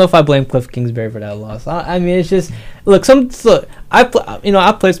 I don't know if I blame Cliff Kingsbury for that loss. I mean, it's just look.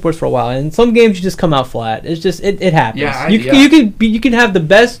 I played sports for a while, and some games you just come out flat. It's just it happens. Yeah, you can have the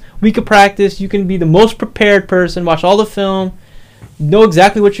best week of practice. You can be the most prepared person. Watch all the film, know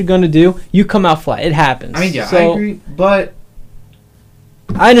exactly what you're going to do. You come out flat. It happens. I mean, yeah, I agree, but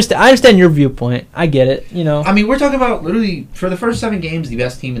I understand your viewpoint. I get it. I mean, we're talking about literally for the first 7 games, the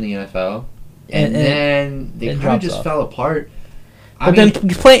best team in the NFL, and then they kind of just fell apart. Then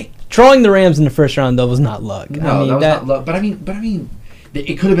drawing the Rams in the first round though was not luck. No, that was not luck. But I mean,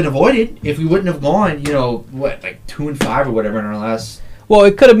 it could have been avoided if we wouldn't have gone. 2-5 or whatever in our last. Well,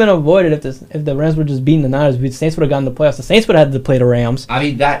 it could have been avoided if the Rams were just beating the Niners. The Saints would have gotten the playoffs. The Saints would have had to play the Rams. I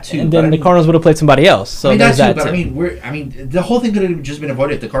mean that too. And then the Cardinals would have played somebody else. So that too. But I mean, the whole thing could have just been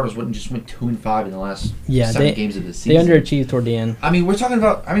avoided if the Cardinals wouldn't just went 2-5 in the last 7 games of the season. They underachieved toward the end. I mean, we're talking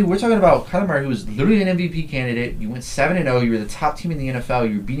about Kyler Murray, who was literally an MVP candidate. You went 7-0. You were the top team in the NFL.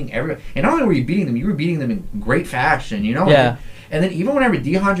 You were beating everybody, and not only were you beating them, you were beating them in great fashion. Yeah. And then even whenever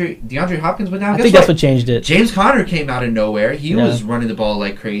DeAndre Hopkins went down, I think that's what changed it. James Conner came out of nowhere. He was running the ball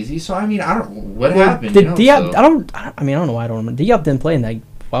like crazy. So I mean, I don't know what happened. Did Diop? I don't know why I don't remember. Diop didn't play in that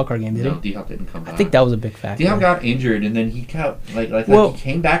wildcard game, did he? No, Diop didn't come back. I think that was a big factor. Diop got injured, and then he kept he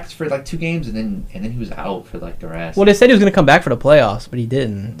came back for 2 games, and then he was out for the rest. Well, they said he was going to come back for the playoffs, but he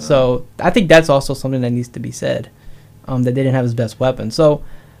didn't. No. So I think that's also something that needs to be said. That they didn't have his best weapon. So.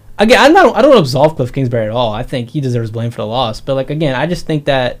 Again, I don't absolve Cliff Kingsbury at all. I think he deserves blame for the loss. But again, I just think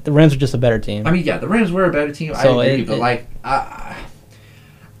that the Rams are just a better team. I mean, yeah, the Rams were a better team. I agree, but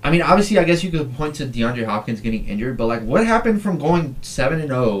I mean, obviously, I guess you could point to DeAndre Hopkins getting injured. But what happened from going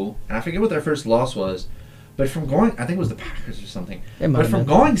 7-0? And I forget what their first loss was, but from going, I think it was the Packers or something. But from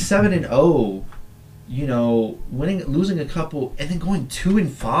going 7-0, losing a couple, and then going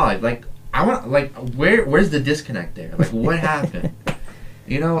 2-5. Where's the disconnect there? What happened?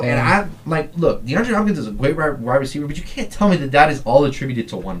 And I look, DeAndre Hopkins is a great wide receiver, but you can't tell me that is all attributed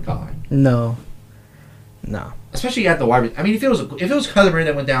to one guy. No. Especially at the wide receiver. I mean, if it was Kyler Murray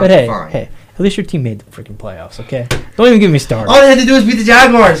that went down, fine. Hey, at least your team made the freaking playoffs, okay? Don't even get me started. All they had to do was beat the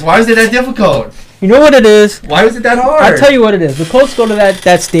Jaguars. Why was it that difficult? You know what it is? Why was it that hard? I'll tell you what it is. The Colts go to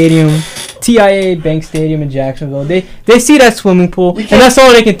that stadium, TIA Bank Stadium in Jacksonville. They see that swimming pool, and that's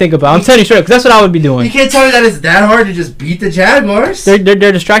all they can think about. I'm telling you straight, because that's what I would be doing. You can't tell me that it's that hard to just beat the Jaguars. They're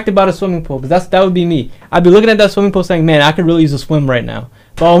distracted by the swimming pool, because that would be me. I'd be looking at that swimming pool saying, man, I could really use a swim right now.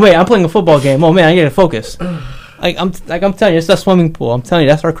 But, oh, wait, I'm playing a football game. Oh, man, I got to focus. I'm telling you, it's that swimming pool. I'm telling you,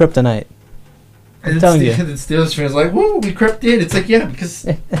 that's our kryptonite. I'm telling you. And the Steelers fans are like, whoa, we crept in. It's yeah, because...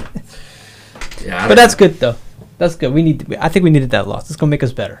 Yeah, but that's good though. That's good. I think we needed that loss. It's gonna make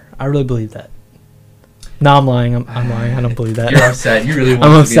us better. I really believe that. No, I'm lying. I'm lying. I don't believe that. You're upset. You really.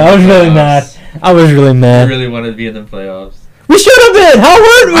 I'm upset. I was really mad. I was really mad. You really wanted to be in the playoffs. We should have been. How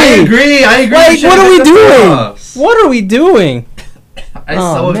weren't we? I agree. What are we doing? What are we doing?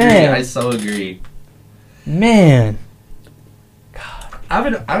 I so agree. Man. God. I have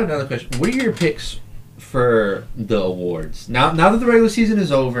another question. What are your picks for the awards now that the regular season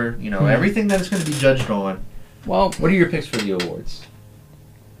is over, everything that is going to be judged on? Well, what are your picks for the awards?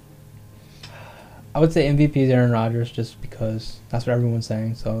 I would say MVP is Aaron Rodgers, just because that's what everyone's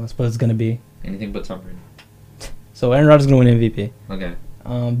saying, so that's what it's going to be. Anything but Tom Brady. So Aaron Rodgers is going to win MVP. Okay.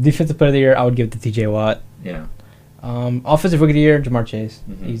 Defensive Player of the Year, I would give it to T.J. Watt. Yeah. Offensive Rookie of the Year, Jamar Chase.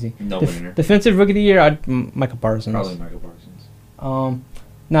 Mm-hmm. Easy. No winner. Defensive Rookie of the Year, Michael Parsons. Probably Michael Parsons.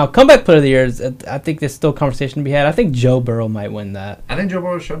 Now, Comeback Player of the Year, I think there's still a conversation to be had. I think Joe Burrow might win that. I think Joe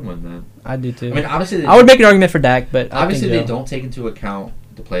Burrow should win that. I do too. I mean, obviously... I would make an argument for Dak, but obviously they don't take into account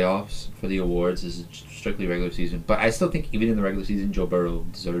the playoffs for the awards. This is strictly regular season. But I still think even in the regular season, Joe Burrow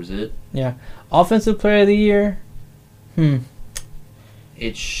deserves it. Yeah. Offensive Player of the Year?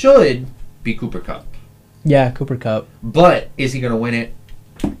 It should be Cooper Kupp. Yeah, Cooper Kupp. But is he going to win it?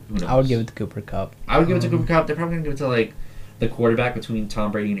 Who knows? I would give it to Cooper Kupp. I would give it to Cooper Kupp. They're probably going to give it to, the quarterback between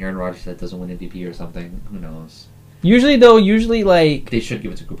Tom Brady and Aaron Rodgers that doesn't win MVP or something. Who knows? Usually, they should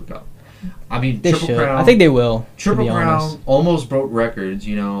give it to Cooper Kupp. I mean, they Triple should. Crown. I think they will. Triple Crown almost broke records,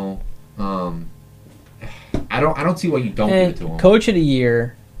 I don't see why you don't give it to him. Coach of the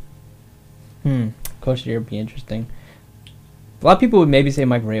Year. Coach of the Year would be interesting. A lot of people would maybe say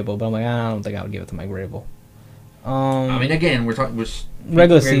Mike Vrabel, but I'm like, I don't think I would give it to Mike Vrabel. I mean, again, we're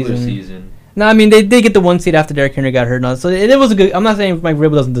regular season. No, I mean they did get the 1 seed after Derrick Henry got hurt, so it was a good. I'm not saying Mike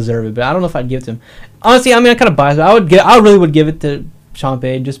Vrabel doesn't deserve it, but I don't know if I'd give it to him. Honestly, I mean, I kind of biased. I really would give it to Sean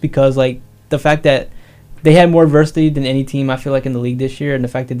Payton just because the fact that they had more adversity than any team I feel like in the league this year, and the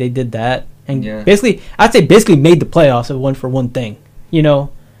fact that they did that and basically I'd say made the playoffs if it went for one thing,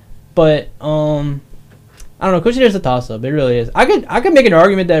 But I don't know. Coach of the year is a toss-up. It really is. I could make an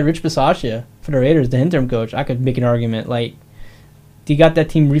argument that Rich Bisaccia for the Raiders, the interim coach, I could make an argument. Like, he got that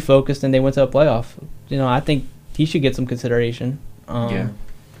team refocused and they went to a playoff. You know, I think he should get some consideration. Yeah.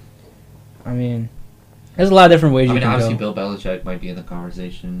 I mean, there's a lot of different ways you can go. I mean, obviously Bill Belichick might be in the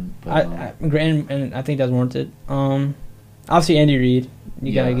conversation. But, I agree, and I think that's warranted. Obviously, Andy Reid.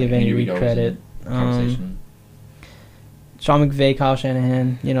 You got to give Andy Reid credit. Sean McVay, Kyle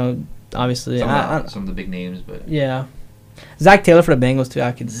Shanahan, you know, obviously. Some of the big names, but... Yeah. Zach Taylor for the Bengals, too.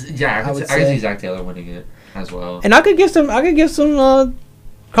 I could see Zach Taylor winning it as well. And I could give some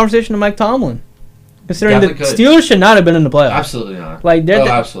conversation to Mike Tomlin. Considering the Steelers should not have been in the playoffs. Absolutely not. Like,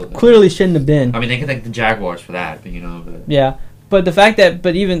 they clearly shouldn't have been. I mean, they can thank the Jaguars for that, but, you know... Yeah. But the fact that...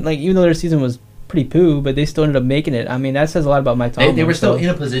 But even though their season was pretty poo, but they still ended up making it. I mean, that says a lot about Mike Tomlin. They were still in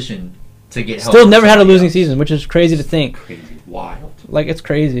a position to get help. Still never had a losing season, which is crazy to think. Crazy. Wild. Like, it's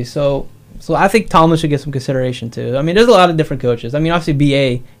crazy. So I think Tomlin should get some consideration, too. I mean, there's a lot of different coaches. I mean, obviously,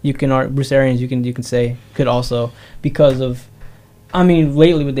 BA, Bruce Arians, you can say, could also, because of... I mean,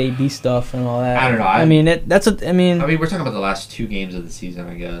 lately with the AB stuff and all that. I don't know. I mean, we're talking about the last 2 games of the season,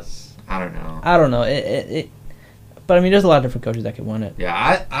 I guess. I don't know. But, I mean, there's a lot of different coaches that could win it.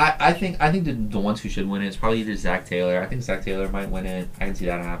 Yeah, I think the ones who should win it is probably either Zach Taylor. I think Zach Taylor might win it. I can see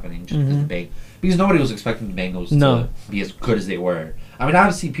that happening just because nobody was expecting the Bengals to be as good as they were. I mean,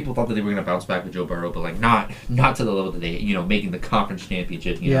 obviously, people thought that they were going to bounce back with Joe Burrow, but, like, not to the level that they, you know, making the conference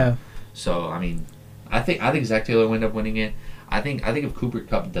championship, you know? So, I mean, I think Zach Taylor will end up winning it. I think if Cooper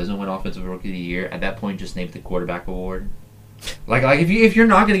Kupp doesn't win Offensive Rookie of the Year, at that point, just name it the quarterback award. Like if you're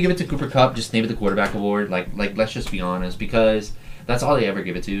not gonna give it to Cooper Kupp, just name it the quarterback award. Like let's just be honest, because that's all they ever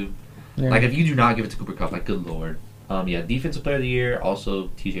give it to. Yeah. Like if you do not give it to Cooper Kupp, like good lord. Defensive Player of the Year, also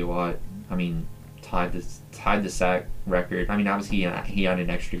T.J. Watt. I mean, tied the sack record. I mean, obviously he had an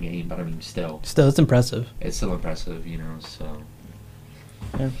extra game, but I mean still it's impressive. It's still impressive, you know. So.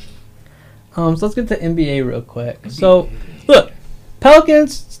 Yeah. So let's get to NBA real quick. So, look,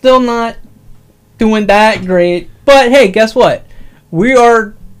 Pelicans still not doing that great, but hey, guess what? We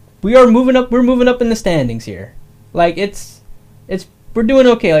are moving up. We're moving up in the standings here. Like we're doing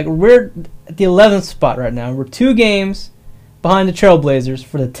okay. Like we're at the 11th spot right now. We're 2 games behind the Trailblazers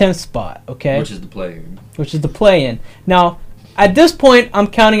for the 10th spot. Okay, which is the play-in. Now, at this point, I'm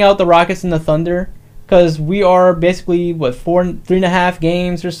counting out the Rockets and the Thunder because we are basically 3.5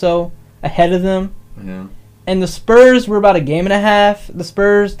 games or so ahead of them. Yeah. And the Spurs, we're about a game and a half. The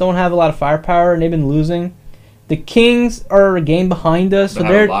Spurs don't have a lot of firepower, and they've been losing. The Kings are a game behind us, so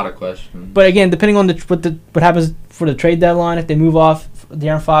they're a lot of questions. But again, depending on what happens for the trade deadline, if they move off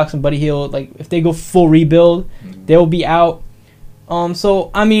De'Aaron Fox and Buddy Hield, like if they go full rebuild, they will be out.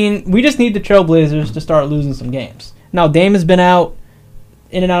 So I mean, we just need the Trailblazers to start losing some games. Now Dame has been out,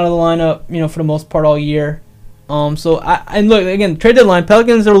 in and out of the lineup, you know, for the most part all year. So and look again, trade deadline.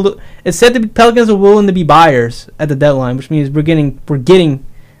 It's said that Pelicans are willing to be buyers at the deadline, which means we're getting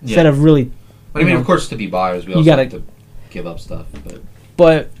instead of really. But I mean, of course, to be buyers, we also have to give up stuff.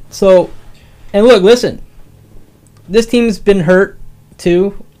 But so, and look, listen, this team's been hurt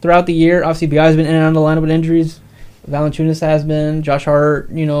too throughout the year. Obviously, the guys been in and out of the lineup with injuries. Valanciunas has been, Josh Hart,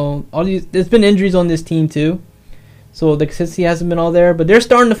 you know, all these. There's been injuries on this team too, so the consistency hasn't been all there. But they're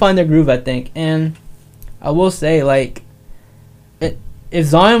starting to find their groove, I think, and. I will say, like, if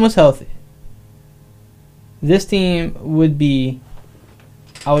Zion was healthy, this team would be,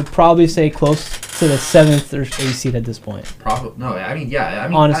 I would probably say, close to the 7th or 8th seed at this point. Probably no. I mean,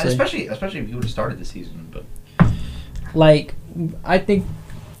 honestly, especially if he would have started the season, but like, I think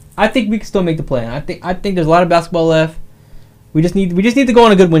we can still make the play. I think there's a lot of basketball left. We just need to go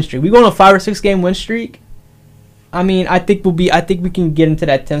on a good win streak. We go on a 5 or 6 game win streak. I mean, I think we can get into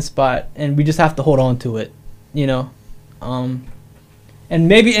that 10th spot, and we just have to hold on to it, you know. And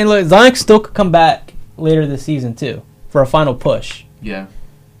look, Zion still could come back later this season too for a final push. Yeah.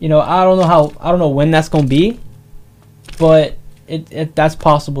 You know, I don't know when that's gonna be, but that's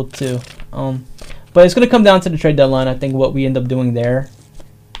possible too. But it's gonna come down to the trade deadline. I think what we end up doing there,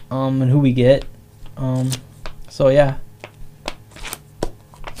 and who we get. So yeah.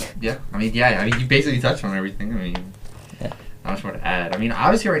 Yeah, I mean, you basically touched on everything. I mean, not much more to add. I mean,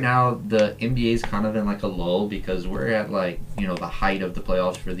 obviously right now, the NBA is kind of in, like, a lull because we're at, like, you know, the height of the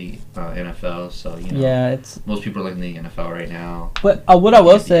playoffs for the NFL. So, you know, most people are looking at the NFL right now. But what I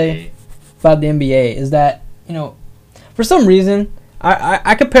will say about the NBA is that, you know, for some reason,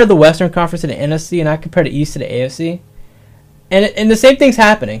 I compare the Western Conference to the NFC, and I compare the East to the AFC. And the same thing's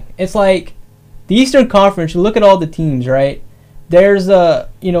happening. It's like the Eastern Conference, you look at all the teams, right? There's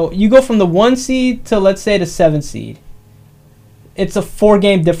you go from the 1 seed to, let's say, the 7 seed. it's a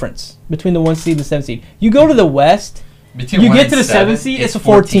 4-game difference between the 1 seed and the 7 seed. You go to the West, between you get to the 7 seed, it's a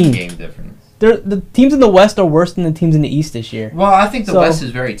 14 game difference. The teams in the West are worse than the teams in the East this year. Well, I think the West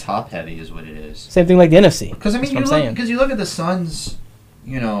is very top heavy, is what it is. Same thing like the NFC. Because I mean, you look at the Suns,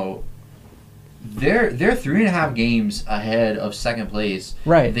 you know, they're 3.5 games ahead of second place.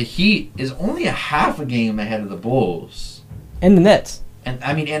 Right. The Heat is only a half a game ahead of the Bulls. And the Nets. And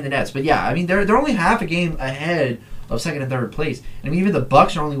the Nets. But yeah, I mean, they're only half a game ahead of second and third place. And I mean, even the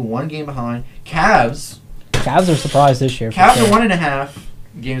Bucks are only 1 game behind. Cavs are surprised this year. Cavs are 1.5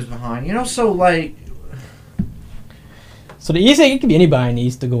 games behind. You know, so like. So the East, it could be anybody in the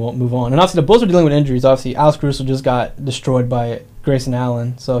East to move on. And obviously the Bulls are dealing with injuries. Obviously, Alex Caruso just got destroyed by Grayson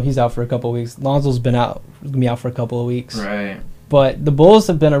Allen, so he's out for a couple of weeks. Lonzo's been out, gonna be out for a couple of weeks. Right. But the Bulls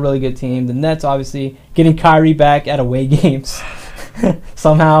have been a really good team. The Nets, obviously, getting Kyrie back at away games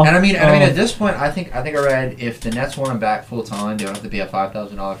somehow. And I mean, at this point, I think I read if the Nets want him back full time, they don't have to pay a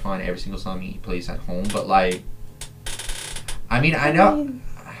 $5,000 fine every single time he plays at home. But like, I mean, I know.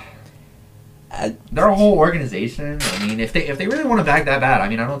 Their whole organization. I mean, if they really want to back that bad, I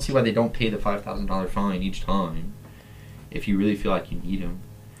mean, I don't see why they don't pay the $5,000 fine each time. If you really feel like you need him,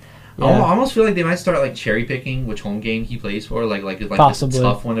 yeah. I almost feel like they might start like cherry picking which home game he plays for, like possibly this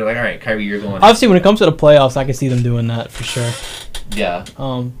tough one. They're like, all right, Kyrie, you're going. Obviously, when it comes to the playoffs, I can see them doing that for sure. Yeah.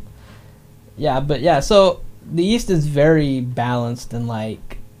 Yeah. So the East is very balanced and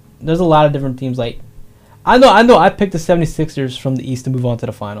like there's a lot of different teams. Like I know. I picked the 76ers from the East to move on to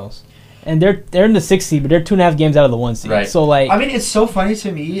the finals. And they're in the 6th seed, but they're 2.5 games out of the 1 seed. Right. So like, I mean, it's so funny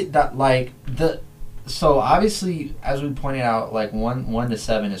to me that like so obviously as we pointed out, like 1 to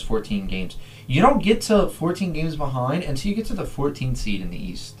 7 is 14 games. You don't get to 14 games behind until you get to the 14th seed in the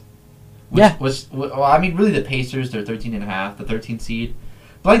East. Well, I mean, really the Pacers, they're 13.5, the 13th seed.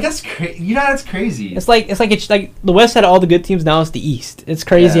 But like that's crazy. You know, that's crazy. It's like the West had all the good teams. Now it's the East. It's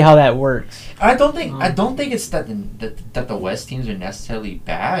crazy how that works. I don't think it's that the West teams are necessarily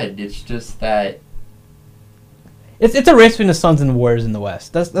bad. It's just that it's a race between the Suns and the Warriors in the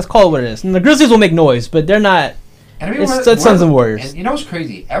West. Let's call it what it is. And the Grizzlies will make noise, but they're not. And I mean, it's Suns and Warriors. And you know what's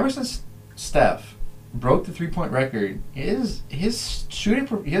crazy? Ever since Steph broke the 3-point record, his shooting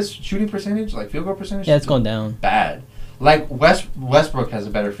percentage, like field goal percentage, it's gone down. Bad. Like Westbrook has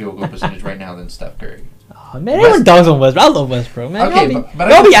a better field goal percentage right now than Steph Curry. Oh, man, everyone dogs on Westbrook. I love Westbrook, man. Okay,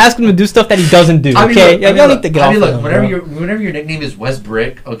 y'all be asking him to do stuff that he doesn't do. Okay, y'all need to get off. Look, whenever your nickname is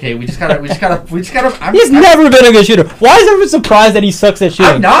Westbrick, okay, we just gotta. He's never been a good shooter. Why is everyone surprised that he sucks at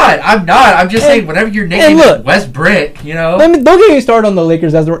shooting? I'm not. I'm just saying, whenever your nickname is Westbrick, you know. Don't get me started on the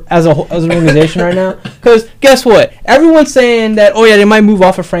Lakers as an organization right now, because guess what? Everyone's saying that they might move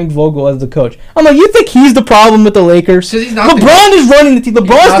off of Frank Vogel as the coach. I'm like, you think he's the problem with the Lakers? He's not. LeBron is running the team.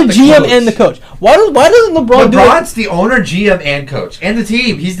 LeBron's the GM and the coach. Why doesn't LeBron do it? LeBron's the owner, GM, and coach. And the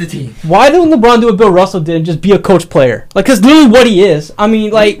team. He's the team. Why doesn't LeBron do what Bill Russell did and just be a coach player? Like, because literally what he is. I mean,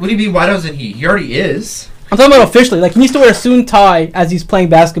 like... What do you mean, why doesn't he? He already is. I'm talking about officially. Like, he needs to wear a suit and tie as he's playing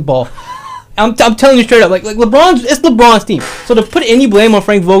basketball. I'm telling you straight up. Like it's LeBron's team. So to put any blame on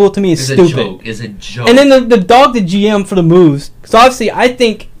Frank Vogel to me is stupid. It's a joke. And then the dog the GM for the moves. Because obviously I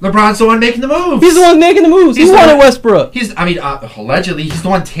think... LeBron's the one making the moves. He's the one making the moves. He wanted Westbrook. Allegedly, he's the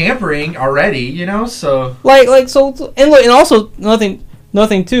one tampering already, you know, so... And also, another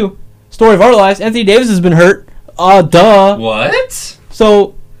thing too, story of our lives, Anthony Davis has been hurt. Duh. What?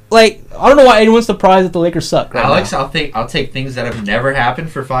 So, I don't know why anyone's surprised that the Lakers suck right Alex, now. I'll take things that have never happened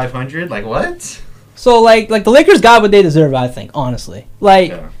for 500. Like, what? So, the Lakers got what they deserve, I think, honestly.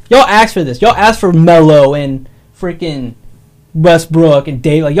 Y'all asked for this. Y'all asked for Melo and freaking Westbrook and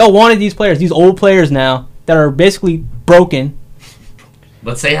Dave. Y'all wanted these players, these old players now that are basically broken.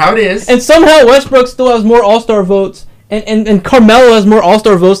 Let's say how it is. And somehow Westbrook still has more All-Star votes, and Carmelo has more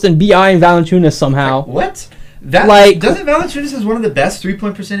All-Star votes than B.I. and Valanciunas somehow. What? Doesn't Valanciunas has one of the best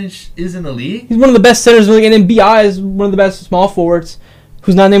 3-point percentages in the league? He's one of the best centers in the league, and then B.I. is one of the best small forwards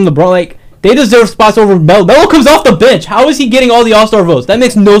who's not named LeBron. They deserve spots over Melo. Melo comes off the bench. How is he getting all the All-Star votes? That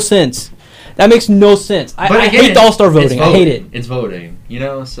makes no sense. I hate the All-Star voting. I hate it. It's voting, you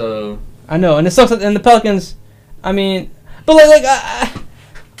know, so... I know, and it sucks. And the Pelicans, I mean... But,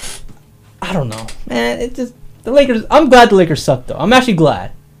 I don't know. Man, it's just... The Lakers... I'm glad the Lakers suck, though. I'm actually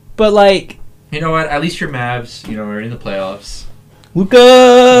glad. But, You know what? At least your Mavs, are in the playoffs.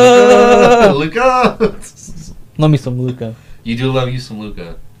 Luka! Love me some Luka. You do love you some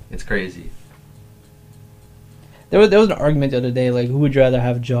Luka. It's crazy. There was an argument the other day, who would you rather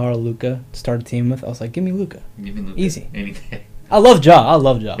have, Ja or Luka to start a team with? I was like, give me Luka. Easy. Any day. I love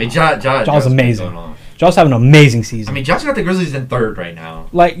Ja. Hey, Ja's amazing. Ja's having an amazing season. I mean, Ja's got the Grizzlies in third right now.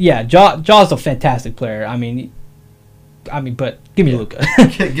 Ja's a fantastic player. I mean, but Give me Luka.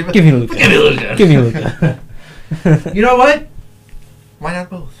 Give me Luka. Give me Luka. Give me Luka. You know what? Why not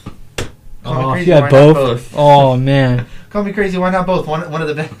both? Oh, if you had both. Oh man. Call me crazy. Why not both? One of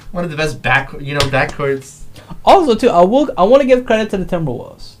the best backcourts. Also, too, I want to give credit to the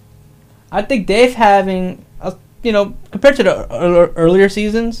Timberwolves. I think they've having, compared to the earlier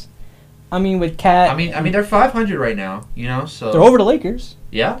seasons. I mean, with Cat. I mean, they're 500 right now. So they're over the Lakers.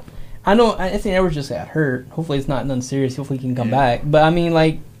 Yeah. I know. Anthony Edwards just got hurt. Hopefully, it's not nothing serious. Hopefully, he can come back. But I mean,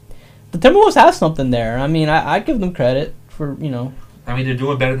 like, the Timberwolves have something there. I mean, I give them credit for I mean, they're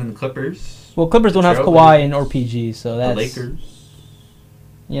doing better than the Clippers. Well, Clippers don't have Kawhi and or PG, so that's the Lakers.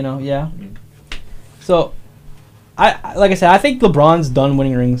 Yeah. Mm-hmm. So, like I said, I think LeBron's done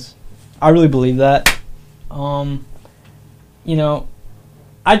winning rings. I really believe that.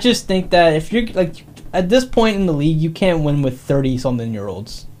 I just think that if you're like at this point in the league, you can't win with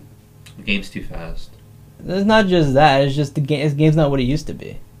 30-something-year-olds. The game's too fast. It's not just that; it's just the game's not what it used to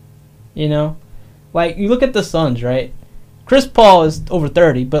be. Like you look at the Suns, right? Chris Paul is over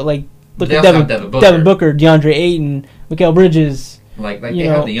 30, but like look at Devin Booker, DeAndre Ayton, Mikal Bridges. Like they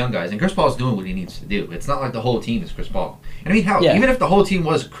have the young guys, and Chris Paul's doing what he needs to do. It's not like the whole team is Chris Paul. And I mean, even if the whole team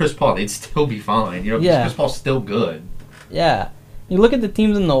was Chris Paul, they'd still be fine. Because Chris Paul's still good. Yeah. You look at the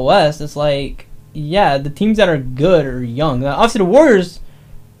teams in the West, it's like, the teams that are good are young. Now, obviously, the Warriors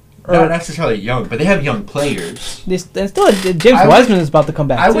are not necessarily young, but they have young players. And still, James Wiseman is about to come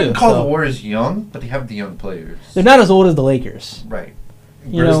back, I wouldn't call the Warriors young, but they have the young players. They're not as old as the Lakers. Right.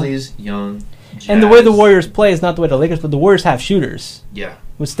 Grizzlies, young. Jazz. And the way the Warriors play is not the way the Lakers, but the Warriors have shooters. Yeah.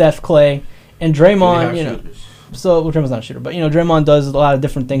 With Steph, Clay, and Draymond, shooters. So, Draymond's not a shooter, but, Draymond does a lot of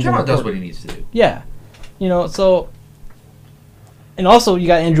different things. Draymond does what he needs to do. Yeah. So... And also, you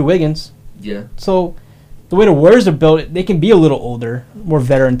got Andrew Wiggins. Yeah. So, the way the Warriors are built, they can be a little older, more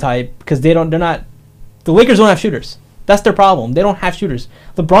veteran type, because they're not... The Lakers don't have shooters. That's their problem. They don't have shooters.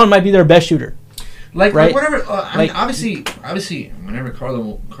 LeBron might be their best shooter. Like whenever... I mean, obviously, whenever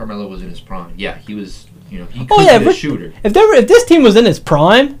Carmelo was in his prime, he was, he could be a shooter. If this team was in its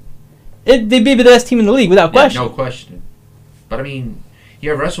prime, they'd be the best team in the league, without question. No question. But, I mean, you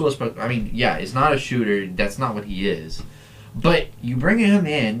have Russell Westbrook. I mean, is not a shooter. That's not what he is. But you bring him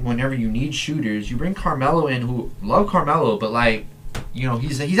in whenever you need shooters. You bring Carmelo in, who love Carmelo, but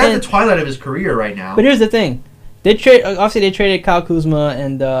he's at the twilight of his career right now. But here's the thing: they traded Kyle Kuzma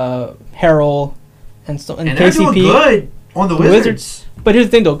and Harrell and KCP. They're doing good on the Wizards. But here's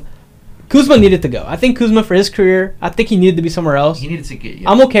the thing, though: Kuzma needed to go. I think Kuzma for his career, I think he needed to be somewhere else. He needed to get.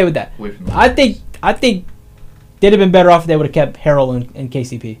 I'm okay with that. Away from the I think they'd have been better off if they would have kept Harrell and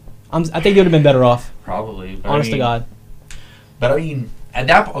KCP. I think they would have been better off. Probably. Honest to God. But I mean, at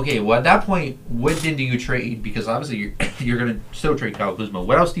that point, what then do you trade? Because obviously you're going to still trade Kyle Kuzma.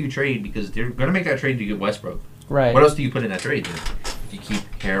 What else do you trade? Because they're going to make that trade to get Westbrook. Right. What else do you put in that trade then? Do you keep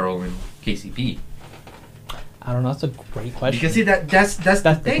Harrell and KCP? I don't know. That's a great question. Because see, that's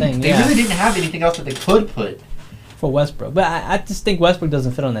the thing. They really didn't have anything else that they could put for Westbrook. But I just think Westbrook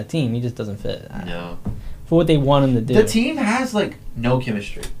doesn't fit on that team. He just doesn't fit. No. For what they want him to do. The team has no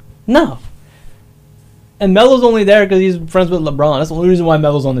chemistry. No. And Melo's only there because he's friends with LeBron. That's the only reason why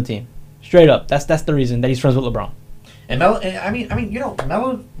Melo's on the team. Straight up. That's the reason that he's friends with LeBron. And Melo, I mean,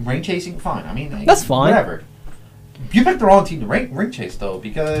 Melo ring chasing, fine. I mean, that's fine. Whatever. You picked the wrong team to ring chase though,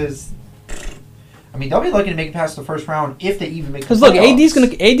 because they'll be lucky to make it past the first round if they even make. Because look, AD's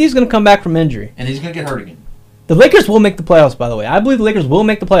gonna come back from injury, and he's gonna get hurt again. The Lakers will make the playoffs. By the way, I believe the Lakers will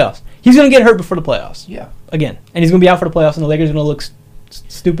make the playoffs. He's gonna get hurt before the playoffs. Yeah. Again, and he's gonna be out for the playoffs, and the Lakers are gonna look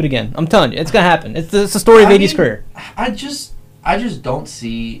stupid again. I'm telling you, it's gonna happen. It's the story of AD's career. I just don't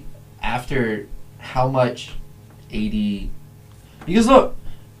see after how much AD, because look,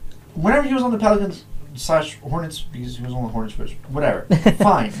 whenever he was on the Pelicans / Hornets, because he was on the Hornets first, whatever,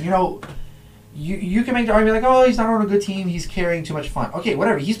 fine. You can make the argument oh, he's not on a good team, he's carrying too much fun. Okay,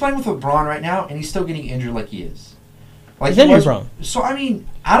 whatever. He's playing with LeBron right now, and he's still getting injured like he is. He's injured, bro. So I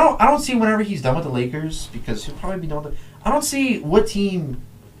don't see whenever he's done with the Lakers, because he'll probably be done with I don't see what team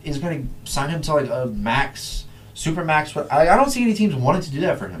is going to sign him to a max, super max. But I don't see any teams wanting to do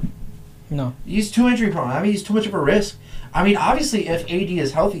that for him. No. He's too injury prone. He's too much of a risk. Obviously, if AD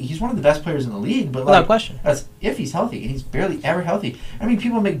is healthy, he's one of the best players in the league. But without question, that's if he's healthy, and he's barely ever healthy.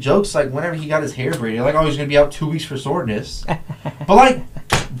 People make jokes whenever he got his hair braided, oh, he's going to be out 2 weeks for soreness. But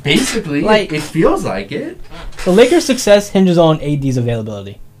basically, it feels like it. The Lakers' success hinges on AD's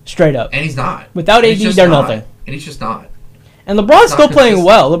availability, straight up. And he's not. Without AD, they're nothing. And he's just not. And LeBron's still playing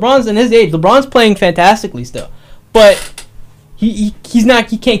well. LeBron's in his age. LeBron's playing fantastically still, but he's not.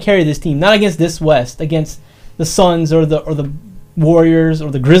 He can't carry this team. Not against this West. Against the Suns or the Warriors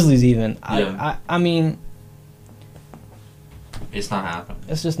or the Grizzlies even. Yeah. I mean, It's not happening.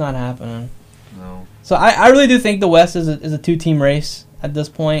 It's just not happening. No. So I really do think the West is a 2-team race at this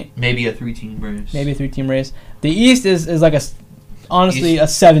point. Maybe a 3-team race. Maybe a 3-team race. The East is like honestly a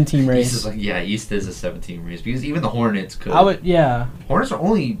 7-team race. East is a 7-team race because even the Hornets could. Hornets are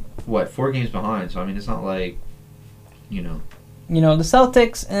only 4 games behind, so I mean it's not like, the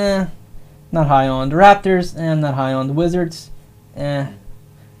Celtics, not high on. The Raptors, not high on. The Wizards, The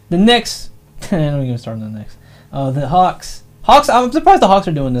Knicks, I don't even start on the Knicks. The Hawks, I'm surprised the Hawks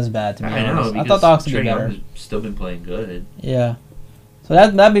are doing this bad. To me, I know. I thought the Hawks would be better. Has still been playing good. Yeah, so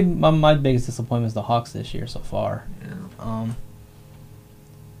that'd be my biggest disappointment is the Hawks this year so far. Yeah.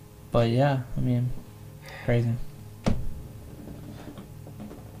 But yeah, I mean, crazy.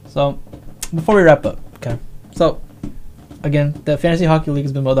 So, before we wrap up, okay. So, again, the Fantasy Hockey League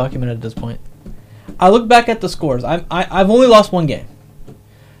has been well documented at this point. I look back at the scores. I've only lost 1 game.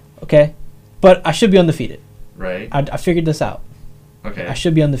 Okay, but I should be undefeated. Right. I figured this out. Okay. I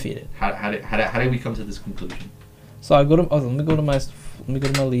should be undefeated. How did we come to this conclusion? So I go to let me go to my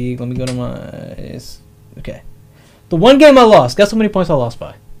league. Let me go to my okay. The 1 game I lost. Guess how many points I lost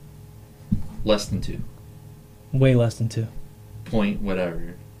by? Less than 2. Way less than 2. Point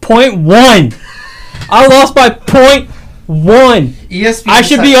whatever. 0.1. I lost by 0.1. ESPN I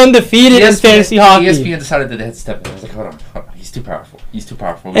should be undefeated in fantasy hockey. ESPN decided that they had to step in. I was like, hold on. He's too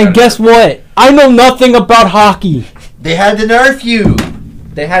powerful. And guess what? I know nothing about hockey. They had to nerf you.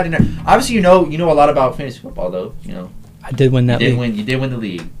 Obviously, you know a lot about fantasy football, though. I did win that league. You did win the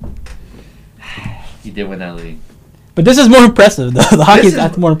league. You did win that league. But this is more impressive, though. The hockey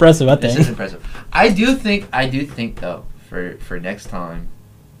is more impressive, I think. This is impressive. I do think though, for next time,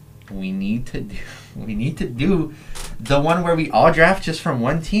 we need to do the one where we all draft just from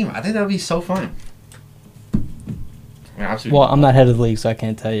one team. I think that would be so fun. Well, I'm not head of the league, so I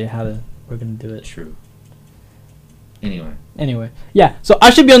can't tell you we're going to do it. True. Anyway, yeah. So I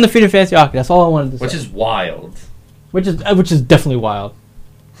should be undefeated in fantasy hockey. That's all I wanted to say. Which is wild. Which is definitely wild.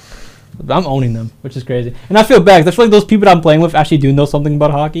 I'm owning them, which is crazy. And I feel bad because I feel like those people that I'm playing with actually do know something about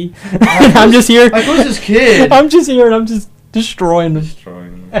hockey. I'm just here. Like, who's this kid? I'm just here and I'm just destroying them.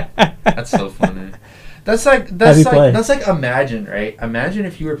 That's so funny. That's like imagine, right? Imagine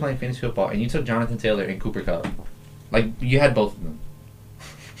if you were playing fantasy football and you took Jonathan Taylor and Cooper Kupp. Like, you had both of them.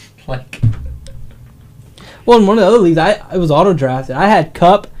 Well, in one of the other leagues, I was auto drafted. I had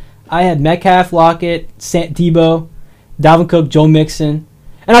Kupp, I had Metcalf, Lockett, Tebow, Dalvin Cook, Joe Mixon,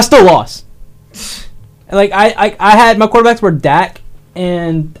 and I still lost. And I had my quarterbacks were Dak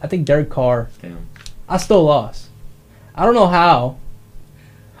and I think Derek Carr. Damn. I still lost. I don't know how.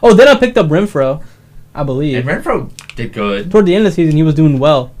 Oh, then I picked up Renfro, I believe. And Renfro did good. Toward the end of the season, he was doing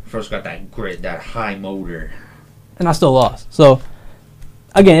well. Renfro's got that grit, that high motor. And I still lost. So,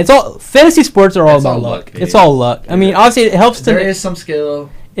 again, it's all fantasy sports are all about luck. It's all luck. I mean, obviously, it helps to. There is some skill.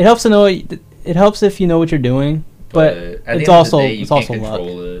 It helps to know. It helps if you know what you're doing, but it's also luck.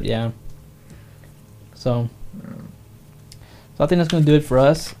 It. Yeah. So I think that's gonna do it for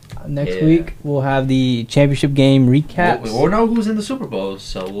us. Next week we'll have the championship game recaps. We'll know who's in the Super Bowl,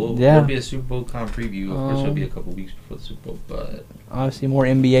 so there'll be a Super Bowl preview. Of course, it'll be a couple weeks before the Super Bowl, but obviously more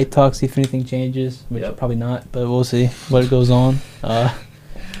NBA talk. See if anything changes, which probably not, but we'll see what goes on.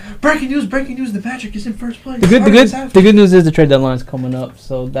 Breaking news! The Magic is in first place. The good news is the trade deadline is coming up,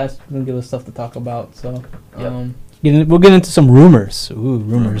 so that's gonna give us stuff to talk about. So we'll get into some rumors. Ooh,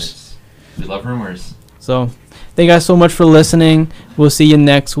 rumors. We love rumors. So, thank you guys so much for listening. We'll see you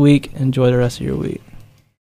next week. Enjoy the rest of your week.